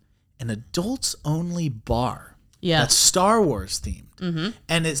have an adults-only bar that's Star Wars themed,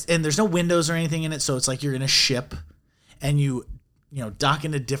 and there's no windows or anything in it, so it's like you're in a ship, and you dock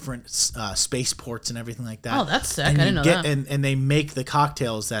into different space ports and everything like that. Oh, that's sick! I didn't know that. And they make the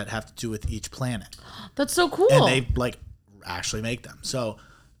cocktails that have to do with each planet. That's so cool. And they actually make them. So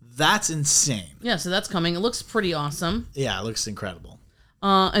that's insane. Yeah, so that's coming. It looks pretty awesome. Yeah, it looks incredible.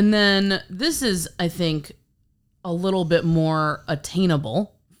 And then this is, I think, a little bit more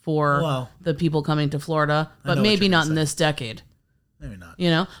attainable for the people coming to Florida, but maybe not in this decade. Maybe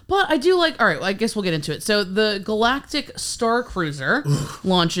not. But I do like, all right, I guess we'll get into it. So the Galactic Star Cruiser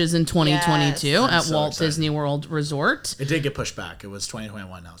launches in 2022 at Walt Disney World Resort. It did get pushed back. It was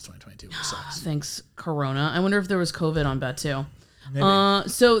 2021, now it's 2022, which sucks. Thanks, Corona. I wonder if there was COVID on Batuu. Maybe.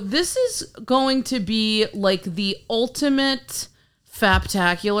 So this is going to be like the ultimate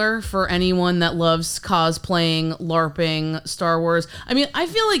Faptacular for anyone that loves cosplaying, LARPing, Star Wars. I mean, I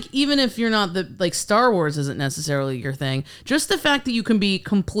feel like even if you're not Star Wars isn't necessarily your thing, just the fact that you can be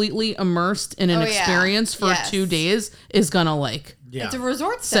completely immersed in an experience for 2 days is gonna it's a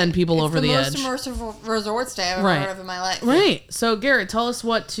resort stay. Send people over the edge. It's the most immersive resort stay I've ever heard of in my life. Right. So Garrett, tell us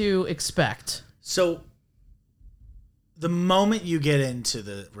what to expect. So the moment you get into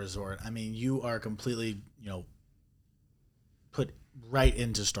the resort, I mean, you are completely, put right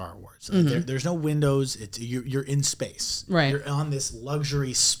into Star Wars. There's no windows. You're in space. Right. You're on this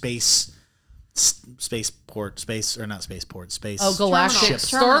luxury space. Oh, Galactic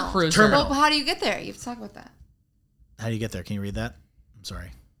Star Cruiser. Terminal. Well, how do you get there? You have to talk about that. How do you get there? Can you read that? I'm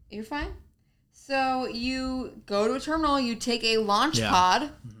sorry. You're fine. So you go to a terminal. You take a launch pod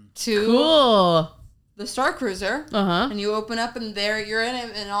to the Star Cruiser, and you open up, and there you're in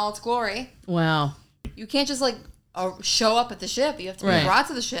it in all its glory. Wow. You can't just show up at the ship. You have to be brought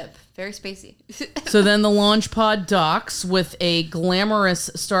to the ship. Very spacey. So then the launch pod docks with a glamorous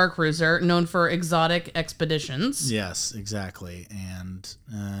Star Cruiser known for exotic expeditions. Yes, exactly. And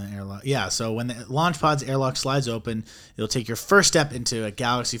airlock. Yeah, so when the launch pod's airlock slides open, it'll take your first step into a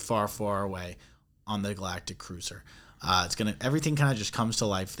galaxy far, far away on the Galactic Cruiser. Everything kind of just comes to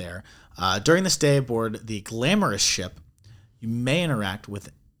life there. During the stay aboard the glamorous ship, you may interact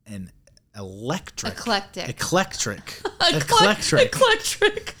with an eclectric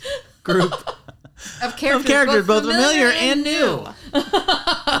group of characters both familiar and new.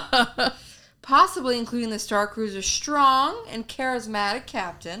 Possibly including the Star Cruiser's strong and charismatic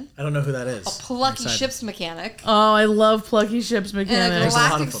captain. I don't know who that is. A plucky ship's mechanic. Oh, I love plucky ship's mechanics. And a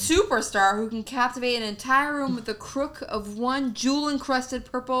galactic superstar who can captivate an entire room with the crook of one jewel-encrusted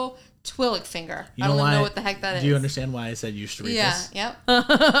purple Twi'lek finger. I don't know what the heck that is. Do you understand why I said you should read this? Yeah,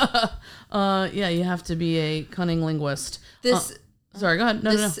 yep. You have to be a cunning linguist. Sorry, go ahead.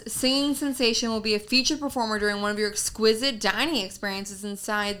 This singing sensation will be a featured performer during one of your exquisite dining experiences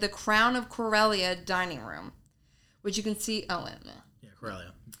inside the Crown of Corellia dining room, which you can see. Oh, wait a minute. Yeah,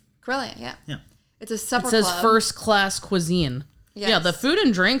 Corellia. Corellia, yeah. Yeah. It's a supper club. It says first class cuisine. Yes. Yeah, the food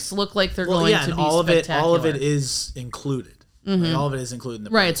and drinks look like they're going to be spectacular. All of it is included. Like all of it is included in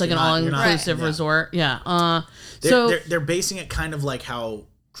the price. Right, it's like an all-inclusive resort. Yeah. They're basing it kind of like how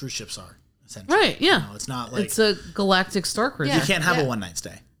cruise ships are. Right, yeah. It's not like... It's a Galactic Star Cruiser. You can't have a one-night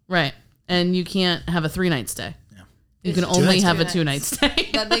stay. Right. And you can't have a 3-night stay. Yeah. You can only have a 2-night stay.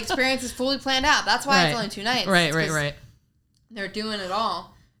 The experience is fully planned out. That's why it's only 2 nights. Right. They're doing it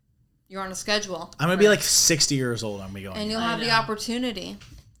all. You're on a schedule. I'm going to be like 60 years old when we go. And you'll have the opportunity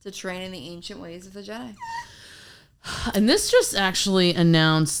to train in the ancient ways of the Jedi. And this just actually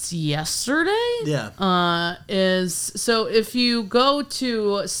announced yesterday. Yeah. So if you go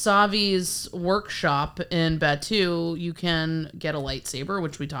to Savi's workshop in Batuu, you can get a lightsaber,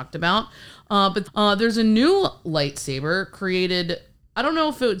 which we talked about. But there's a new lightsaber created. I don't know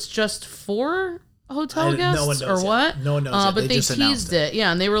if it's just for hotel guests or what. No one knows. But they teased it.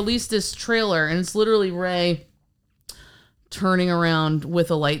 Yeah, and they released this trailer, and it's literally Rey turning around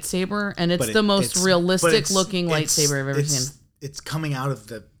with a lightsaber, and it's the most realistic looking lightsaber I've ever seen. It's coming out of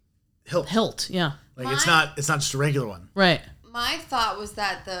the hilt. Yeah. It's not just a regular one. Right. My thought was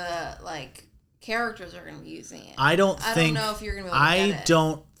that the characters are going to be using it. I don't know if you're going to be able to get it. I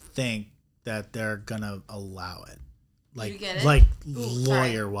don't think that they're going to allow it. You get it? Like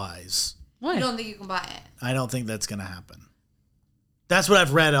lawyer wise. Why? You don't think you can buy it? I don't think that's going to happen. That's what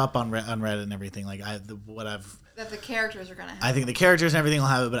I've read up on Reddit and everything. That the characters are gonna have. I think the characters and everything will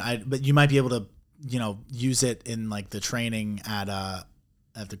have it, but you might be able to, use it in the training at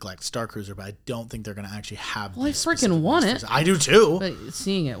at the Galactic Star Cruiser, but I don't think they're going to actually have. Well, I freaking want it. I do too. But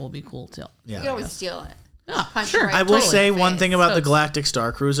seeing it will be cool too. Yeah, you can always steal it. Yeah, sure. Right I will say in the one face. thing about the Galactic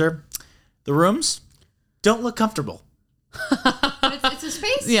Star Cruiser: the rooms don't look comfortable. But it's a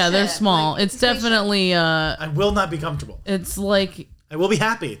space. Yeah, they're ship. small. Like, It's definitely. I will not be comfortable. It's like. I will be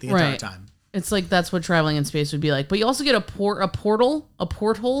happy the entire time. It's like that's what traveling in space would be like. But you also get a portal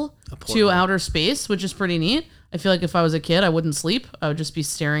to outer space, which is pretty neat. I feel like if I was a kid, I wouldn't sleep. I would just be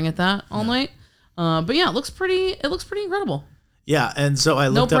staring at that all night. But yeah, it looks pretty incredible. Yeah, and so I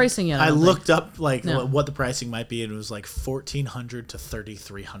looked pricing yet, I I don't looked up like what the pricing might be, and it was like $1,400 to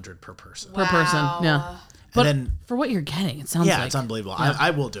 $3,300 per person. Per person, yeah. But then, for what you're getting, it sounds like it's unbelievable. Yeah.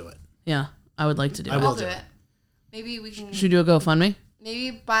 I will do it. Yeah, I would like to do it. I'll do it. Maybe we can. Should we do a GoFundMe?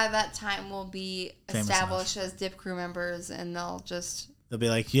 Maybe by that time we'll be Famous established as Dip Crew members, and they'll be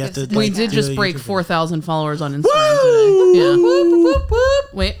like, you have to. We like, did do just a break YouTube 4,000 followers on Instagram today. Yeah. Whoop, whoop,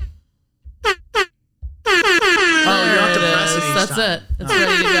 whoop. Wait. Oh, you have to There it press it is. each That's time. it. It's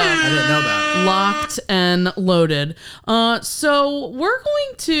ready to go. I didn't know that. Locked and loaded. So we're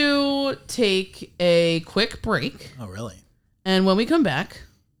going to take a quick break, Oh, really? and when we come back,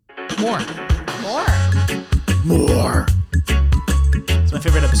 more. More. It's my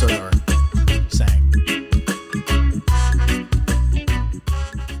favorite episode ever. Saying.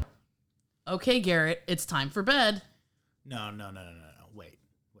 Okay, Garrett, it's time for bed. No. Wait.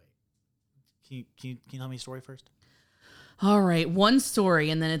 Can you tell me a story first? All right, one story,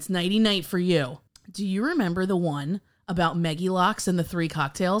 and then it's nighty night for you. Do you remember the one about Meggie Locks and the 3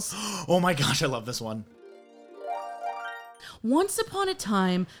 cocktails? Oh my gosh, I love this one. Once upon a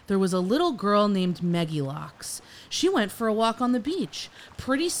time, there was a little girl named Meggie Locks. She went for a walk on the beach.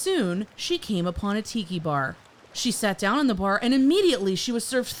 Pretty soon, she came upon a tiki bar. She sat down in the bar, and immediately she was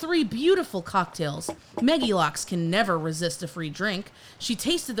served 3 beautiful cocktails. Meggie Locks can never resist a free drink. She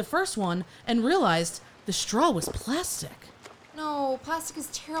tasted the first one and realized the straw was plastic. No, plastic is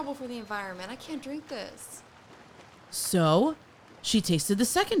terrible for the environment. I can't drink this. So, she tasted the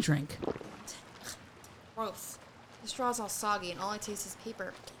second drink. Gross. The straw's all soggy, and all I taste is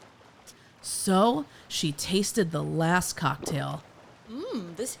paper. So, she tasted the last cocktail.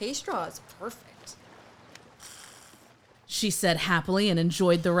 This hay straw is perfect. She said happily and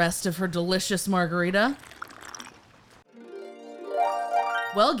enjoyed the rest of her delicious margarita.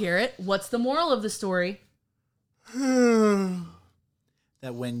 Well, Garrett, what's the moral of the story?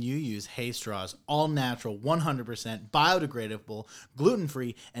 That when you use hay straws, all natural, 100% biodegradable,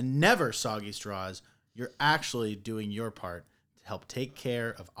 gluten-free, and never soggy straws, you're actually doing your part to help take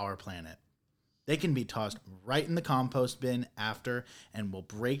care of our planet. They can be tossed right in the compost bin after and will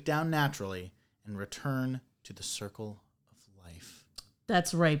break down naturally and return to the circle of life.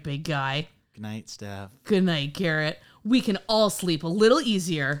 That's right, big guy. Good night, Steph. Good night, Garrett. We can all sleep a little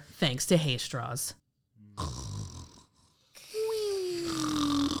easier thanks to hay straws.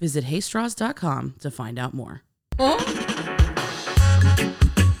 Visit haystraws.com to find out more.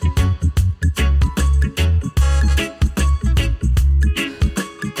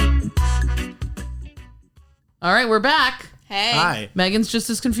 All right, we're back. Hey. Hi. Megan's just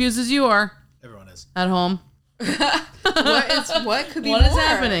as confused as you are Everyone is. at home. What could be What more? is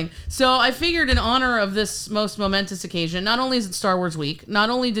happening? So I figured in honor of this most momentous occasion, not only is it Star Wars week, not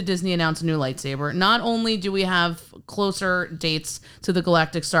only did Disney announce a new lightsaber, not only do we have closer dates to the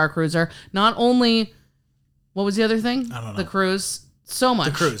Galactic Star Cruiser, not only, what was the other thing? I don't know. The cruise. So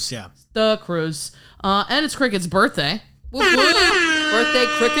much. The cruise, yeah. The cruise. And it's Cricket's birthday. Whoop, whoop. Birthday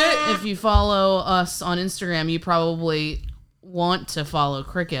Cricket. If you follow us on Instagram, you probably want to follow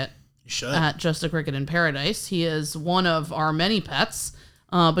Cricket. You should. At Just a Cricket in Paradise. He is one of our many pets,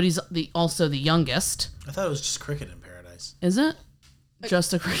 but he's also the youngest. I thought it was just Cricket in Paradise. Is it?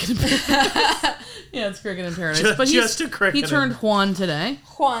 Just a Cricket in Paradise. Yeah, it's Cricket in Paradise. But Just a Cricket he in- turned Juan today.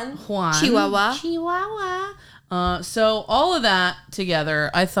 Juan. Chihuahua. Chihuahua. So all of that together,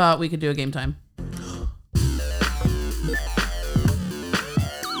 I thought we could do a game time.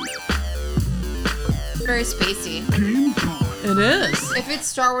 Very spacey. It is. If it's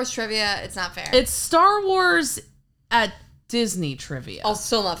Star Wars trivia, it's not fair. It's Star Wars at Disney trivia. Oh,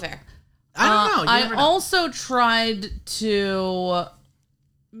 still not fair. I don't know. You I never know. also tried to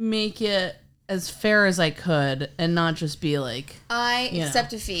make it as fair as I could and not just be like, I You know.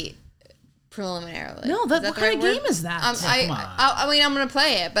 accept defeat preliminarily. no, Is what the kind right of word? game is that? come on. I mean, I'm going to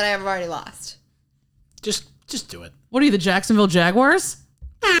play it, but I've already lost. Just do it. What are you, the Jacksonville Jaguars?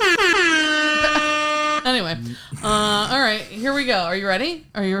 Anyway, all right, here we go. Are you ready?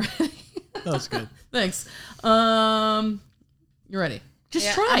 Are you ready? That was good. Thanks. You ready?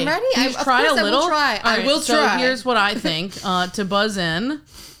 Just try. I'm ready. Just try a little. I will so try. Here's what I think. To buzz in,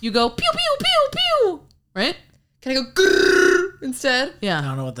 you go pew pew pew pew. Right? Can I go grrr instead? Yeah. I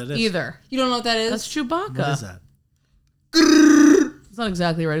don't know what that is. Either. You don't know what that is? That's Chewbacca. What is that? It's not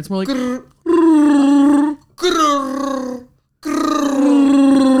exactly right. It's more like. Oh,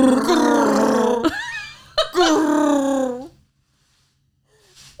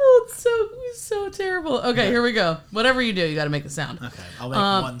 it's so terrible. Okay, here we go. Whatever you do, you got to make the sound. Okay, I'll make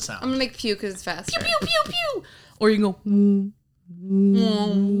one sound. I'm gonna make pew because it's faster. Pew pew pew pew. Or you can go.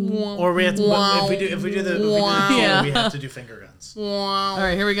 Or we have to, if we do the Yeah. we have to do finger guns. All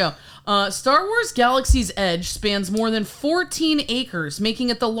right, here we go. Star Wars Galaxy's Edge spans more than 14 acres, making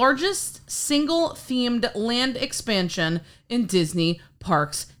it the largest single-themed land expansion in Disney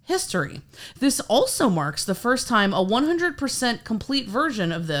Parks history. This also marks the first time a 100% complete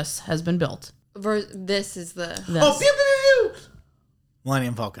version of this has been built. This is the... This. Oh, pew pew pew pew!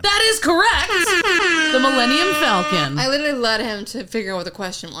 Millennium Falcon. That is correct! The Millennium Falcon. I literally led him to figure out what the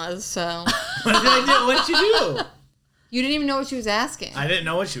question was, so... What did I do? What did you do? You didn't even know what she was asking. I didn't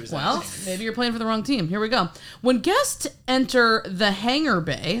know what she was asking. Well, maybe you're playing for the wrong team. Here we go. When guests enter the hangar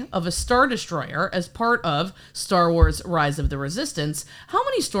bay of a Star Destroyer as part of Star Wars Rise of the Resistance, how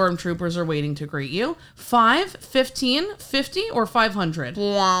many stormtroopers are waiting to greet you? 5, 15, 50, or 500?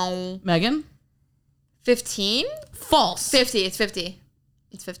 Wow. Megan? 15? False. 50. It's 50.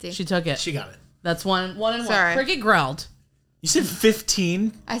 It's 50. She took it. She got it. That's one and one. Sorry. Cricket growled. You said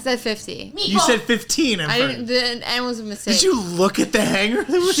 15? I said 50. You said 15. I didn't. The N was a mistake. Did you look at the hangar?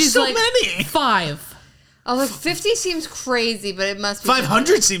 There were She's so like, many. 5. I was like, 50 seems crazy, but it must be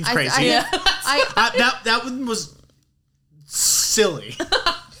 500 seems crazy. That one was silly.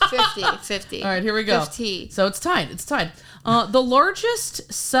 50. All right, here we go. 50. So it's tied. It's tied. The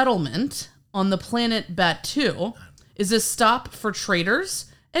largest settlement on the planet Batuu is a stop for traders,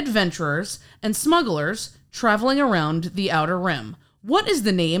 adventurers, and smugglers traveling around the Outer Rim. What is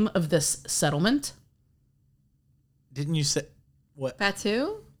the name of this settlement? Didn't you say what?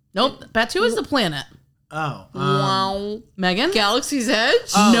 Batuu? Nope. Batuu is the planet. Oh. Wow. Megan? Galaxy's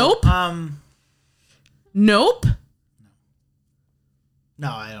Edge? Nope. Nope.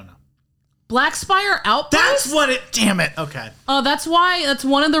 No, I don't know. Black Spire Outpost? That's what it. Damn it. Okay. That's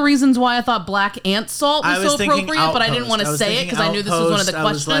one of the reasons why I thought Black Ant Salt was so appropriate, but I didn't want to say it because I knew this was one of the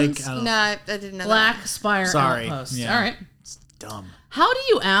questions. No, I didn't know Black Spire Sorry. Outpost. Yeah. All right. It's dumb. How do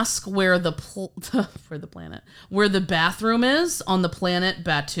you ask where the where the bathroom is on the planet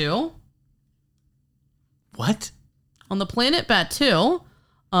Batuu? What? On the planet Batuu,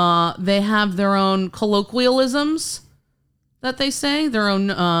 they have their own colloquialisms that they say, their own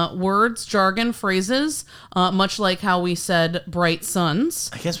words, jargon, phrases, much like how we said bright suns.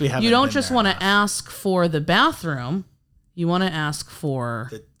 I guess we haven't. You don't been just there want to enough. ask for the bathroom. You want to ask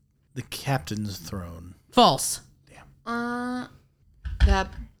for the captain's throne. False. The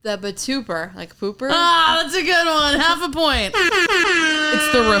Batooper, like pooper. Ah, that's a good one. Half a point.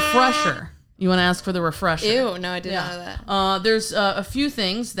 It's the refresher. You want to ask for the refresher. Ew, no, I didn't know that. There's a few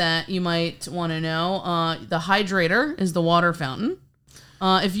things that you might want to know. The hydrator is the water fountain.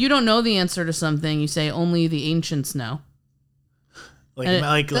 If you don't know the answer to something, you say only the ancients know.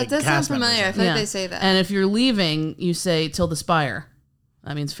 That does sound familiar. I feel like they say that. And if you're leaving, you say till the spire.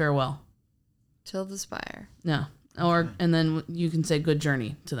 That means farewell. Till the spire. Yeah. And then you can say good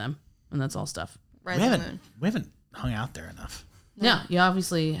journey to them. And that's all stuff. Rise of the moon. We haven't hung out there enough. Yeah, you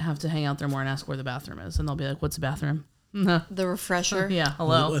obviously have to hang out there more and ask where the bathroom is. And they'll be like, what's the bathroom? The refresher. Yeah,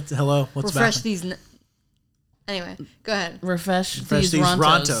 hello. What's refresh bathroom? these... Anyway, go ahead. Refresh these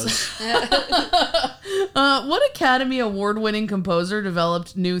Rontos. What Academy Award-winning composer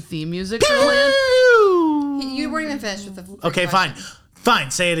developed new theme music for the land? You weren't even finished with the... Okay, question.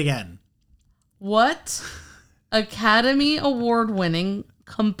 Fine. Say it again. What Academy Award-winning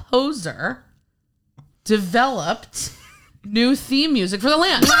composer developed new theme music for the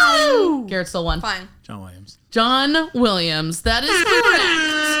land? Garrett still won. Fine. John Williams. That is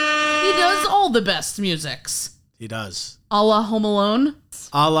correct. He does all the best musics. He does. A la Home Alone.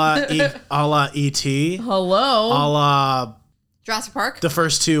 A la E.T. Hello. A la Jurassic Park. the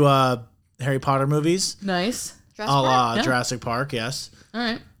first two Harry Potter movies. Nice. A la Jurassic Park, yes. All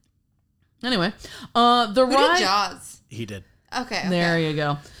right. Anyway, Who did Jaws? He did. Okay. There you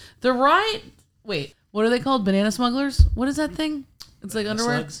go. The ride. Wait, what are they called? Banana smugglers? What is that thing? It's like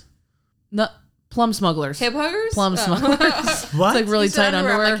underwear. Slugs? No, plum smugglers. Hip huggers? Plum smugglers. What? It's like really You said tight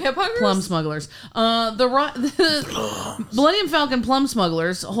underwear, underwear. like hip huggers? Plum smugglers. The Millennium Falcon Plum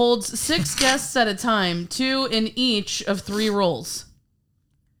Smugglers holds 6 guests at a time, 2 in each of 3 roles.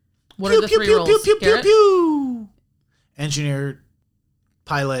 What are the 3 roles? Pew, pew, pew, pew, pew. Engineer,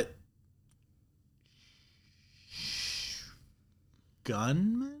 pilot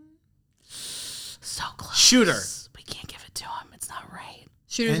gunman? So close. Shooter. We can't give it to him. It's not right.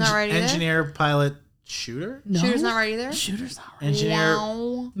 Shooter's not right either. Engineer, pilot, shooter? No. Shooter's not right either. Shooter's not right. Engineer.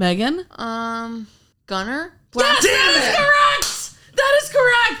 Wow. Megan? Gunner? Yes, that is correct! That is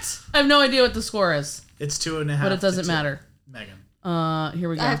correct! I have no idea what the score is. It's 2.5. But it doesn't matter. Megan. Here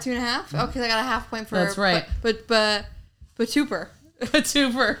we go. I have 2.5? Okay, I got a half point for... That's right. But Tooper.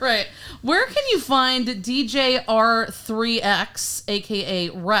 Tooper, right. Where can you find DJR3X,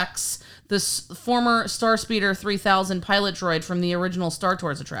 a.k.a. Rex, this former Starspeeder 3000 pilot droid from the original Star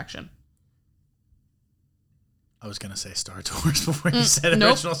Tours attraction? I was going to say Star Tours before you said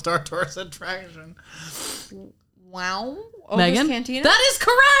nope. original Star Tours attraction. Wow. Megan? Cantina? That is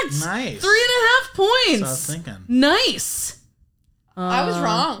correct! Nice. 3.5 points. That's what I was thinking. Nice. I was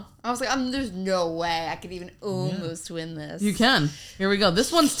wrong. I was like, there's no way I could even almost win this. You can. Here we go.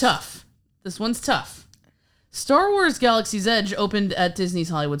 This one's tough. Star Wars Galaxy's Edge opened at Disney's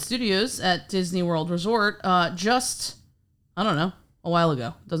Hollywood Studios at Disney World Resort just, I don't know, a while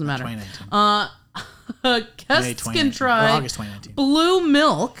ago. Doesn't matter. 2019. Guests can try August 2019. Blue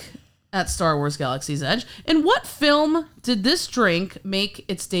Milk at Star Wars Galaxy's Edge. In what film did this drink make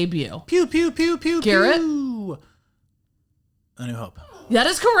its debut? Pew, pew, pew, pew, Garrett? pew. A New Hope. That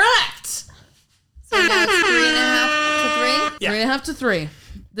is correct. So now it's 3.5 to 3? Yeah. 3.5 to 3.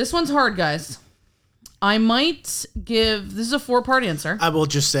 This one's hard, guys. I might give... This is a 4-part answer. I will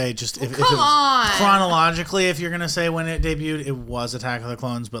just say, if it Come on. chronologically, if you're going to say when it debuted, it was Attack of the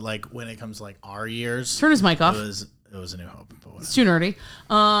Clones, but like when it comes to like our years, Turn his mic off. it was A New Hope. But It's too nerdy.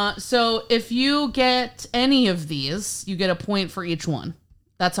 So if you get any of these, you get a point for each one.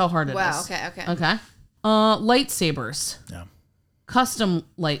 That's how hard it is. Wow, okay. Okay. Lightsabers. Yeah. Custom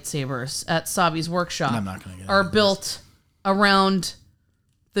lightsabers at Sabi's workshop I'm not gonna get are into built around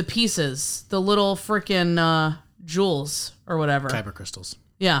the pieces, the little freaking jewels or whatever. Kyber crystals.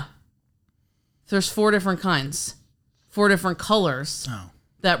 Yeah. There's 4 different kinds, 4 different colors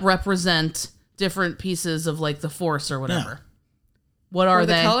that represent different pieces of like the Force or whatever. Yeah. What are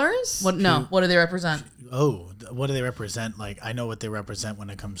the they? colors? What? No. What do they represent? Oh, what do they represent? Like, I know what they represent when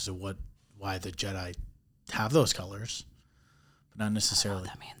it comes to why the Jedi have those colors, but not necessarily. I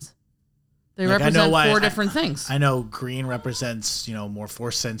don't know what that means. They represent 4 different things. I know green represents, more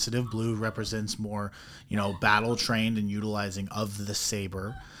force sensitive. Blue represents more, battle trained and utilizing of the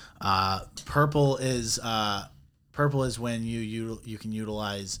saber. Purple is when you can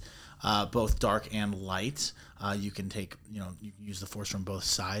utilize both dark and light. You can take, you can use the force from both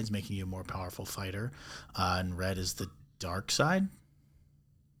sides, making you a more powerful fighter. And red is the dark side.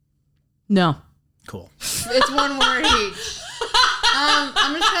 No. Cool. It's one word each.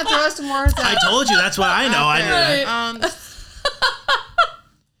 I'm just gonna throw some words out. I told you that's what I know. I knew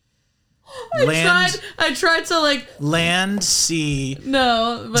that. I tried to like land, sea.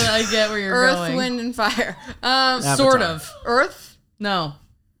 No, but I get where you're Earth, going. wind, and fire. Sort of. Earth. No.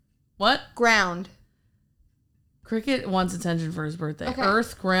 What? Ground. Cricket wants attention for his birthday. Okay.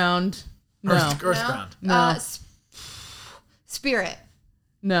 Earth, ground. No. Earth ground. No. Spirit.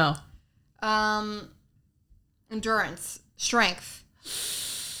 No. Endurance. Strength.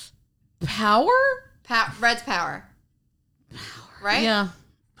 Power? Red's power. Right? Yeah.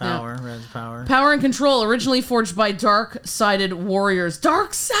 Power, red's power. Power and control, originally forged by dark-sided warriors.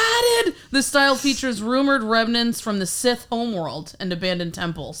 Dark-sided! This style features rumored remnants from the Sith homeworld and abandoned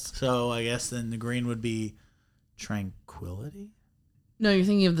temples. So I guess then the green would be tranquility? No, you're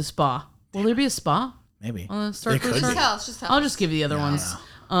thinking of the spa. Will there be a spa? Maybe. Let's It could be. Just tell. I'll just give you the other ones.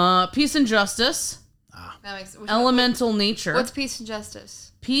 Peace and justice. That makes, Elemental nature. What's peace and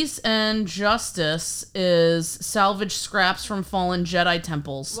justice? Peace and justice is salvage scraps from fallen Jedi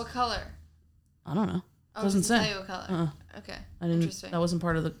temples. What color? I don't know. Oh, Doesn't say. tell you what color. Okay. I didn't. Interesting. That wasn't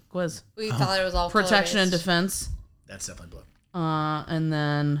part of the quiz. We thought it was all Protection and color-based. defense. That's definitely blue. And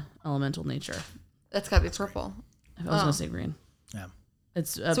then elemental nature. That's gotta be purple. I was gonna say green. Yeah.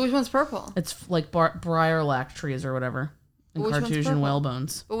 It's So which one's purple? it's like briarlac trees or whatever, and Which one's Cartesian purple?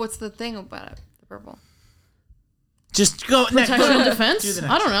 whalebones. But what's the thing about it? The purple. Just go next. Protection and Do defense. the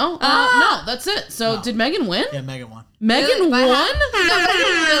next I don't know. No, that's it. So did Megan win? Yeah, Megan won. Megan Really? won. No, but I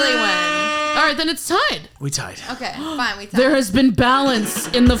didn't really win. All right, then it's tied. We tied. Okay, fine. We There has been balance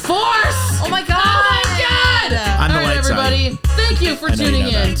in the force. Oh my god! Oh my god! On the All right, light side. everybody. Thank you for I know you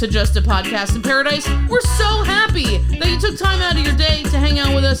tuning know in that. to Just a Podcast in Paradise. We're so happy that you took time out of your day to hang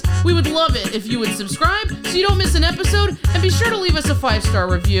out with us. We would love it if you would subscribe so you don't miss an episode, and be sure to leave us a 5-star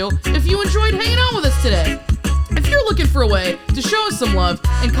review if you enjoyed hanging out with us today. If If you're looking for a way to show us some love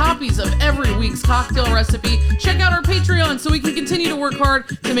and copies of every week's cocktail recipe, check out our Patreon so we can continue to work hard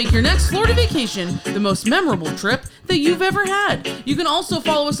to make your next Florida vacation the most memorable trip that you've ever had. You can also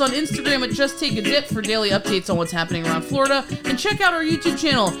follow us on Instagram at Just Take a Dip for daily updates on what's happening around Florida, and check out our YouTube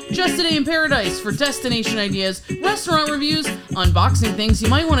channel, Just a Day in Paradise, for destination ideas, restaurant reviews, unboxing things you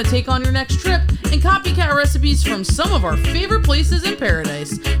might want to take on your next trip, and copycat recipes from some of our favorite places in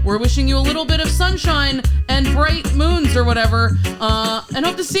paradise. We're wishing you a little bit of sunshine and bright moons or whatever, and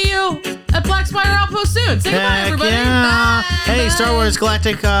hope to see you at Black Spire Outpost soon. Say goodbye, everybody. Yeah. Bye. Hey, Star Wars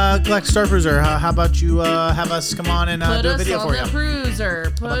Galactic Star Cruiser, how about you have us come on and do a video for you?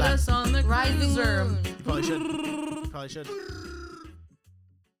 Put us on the cruiser. Rising Cruiser. moon. Probably should.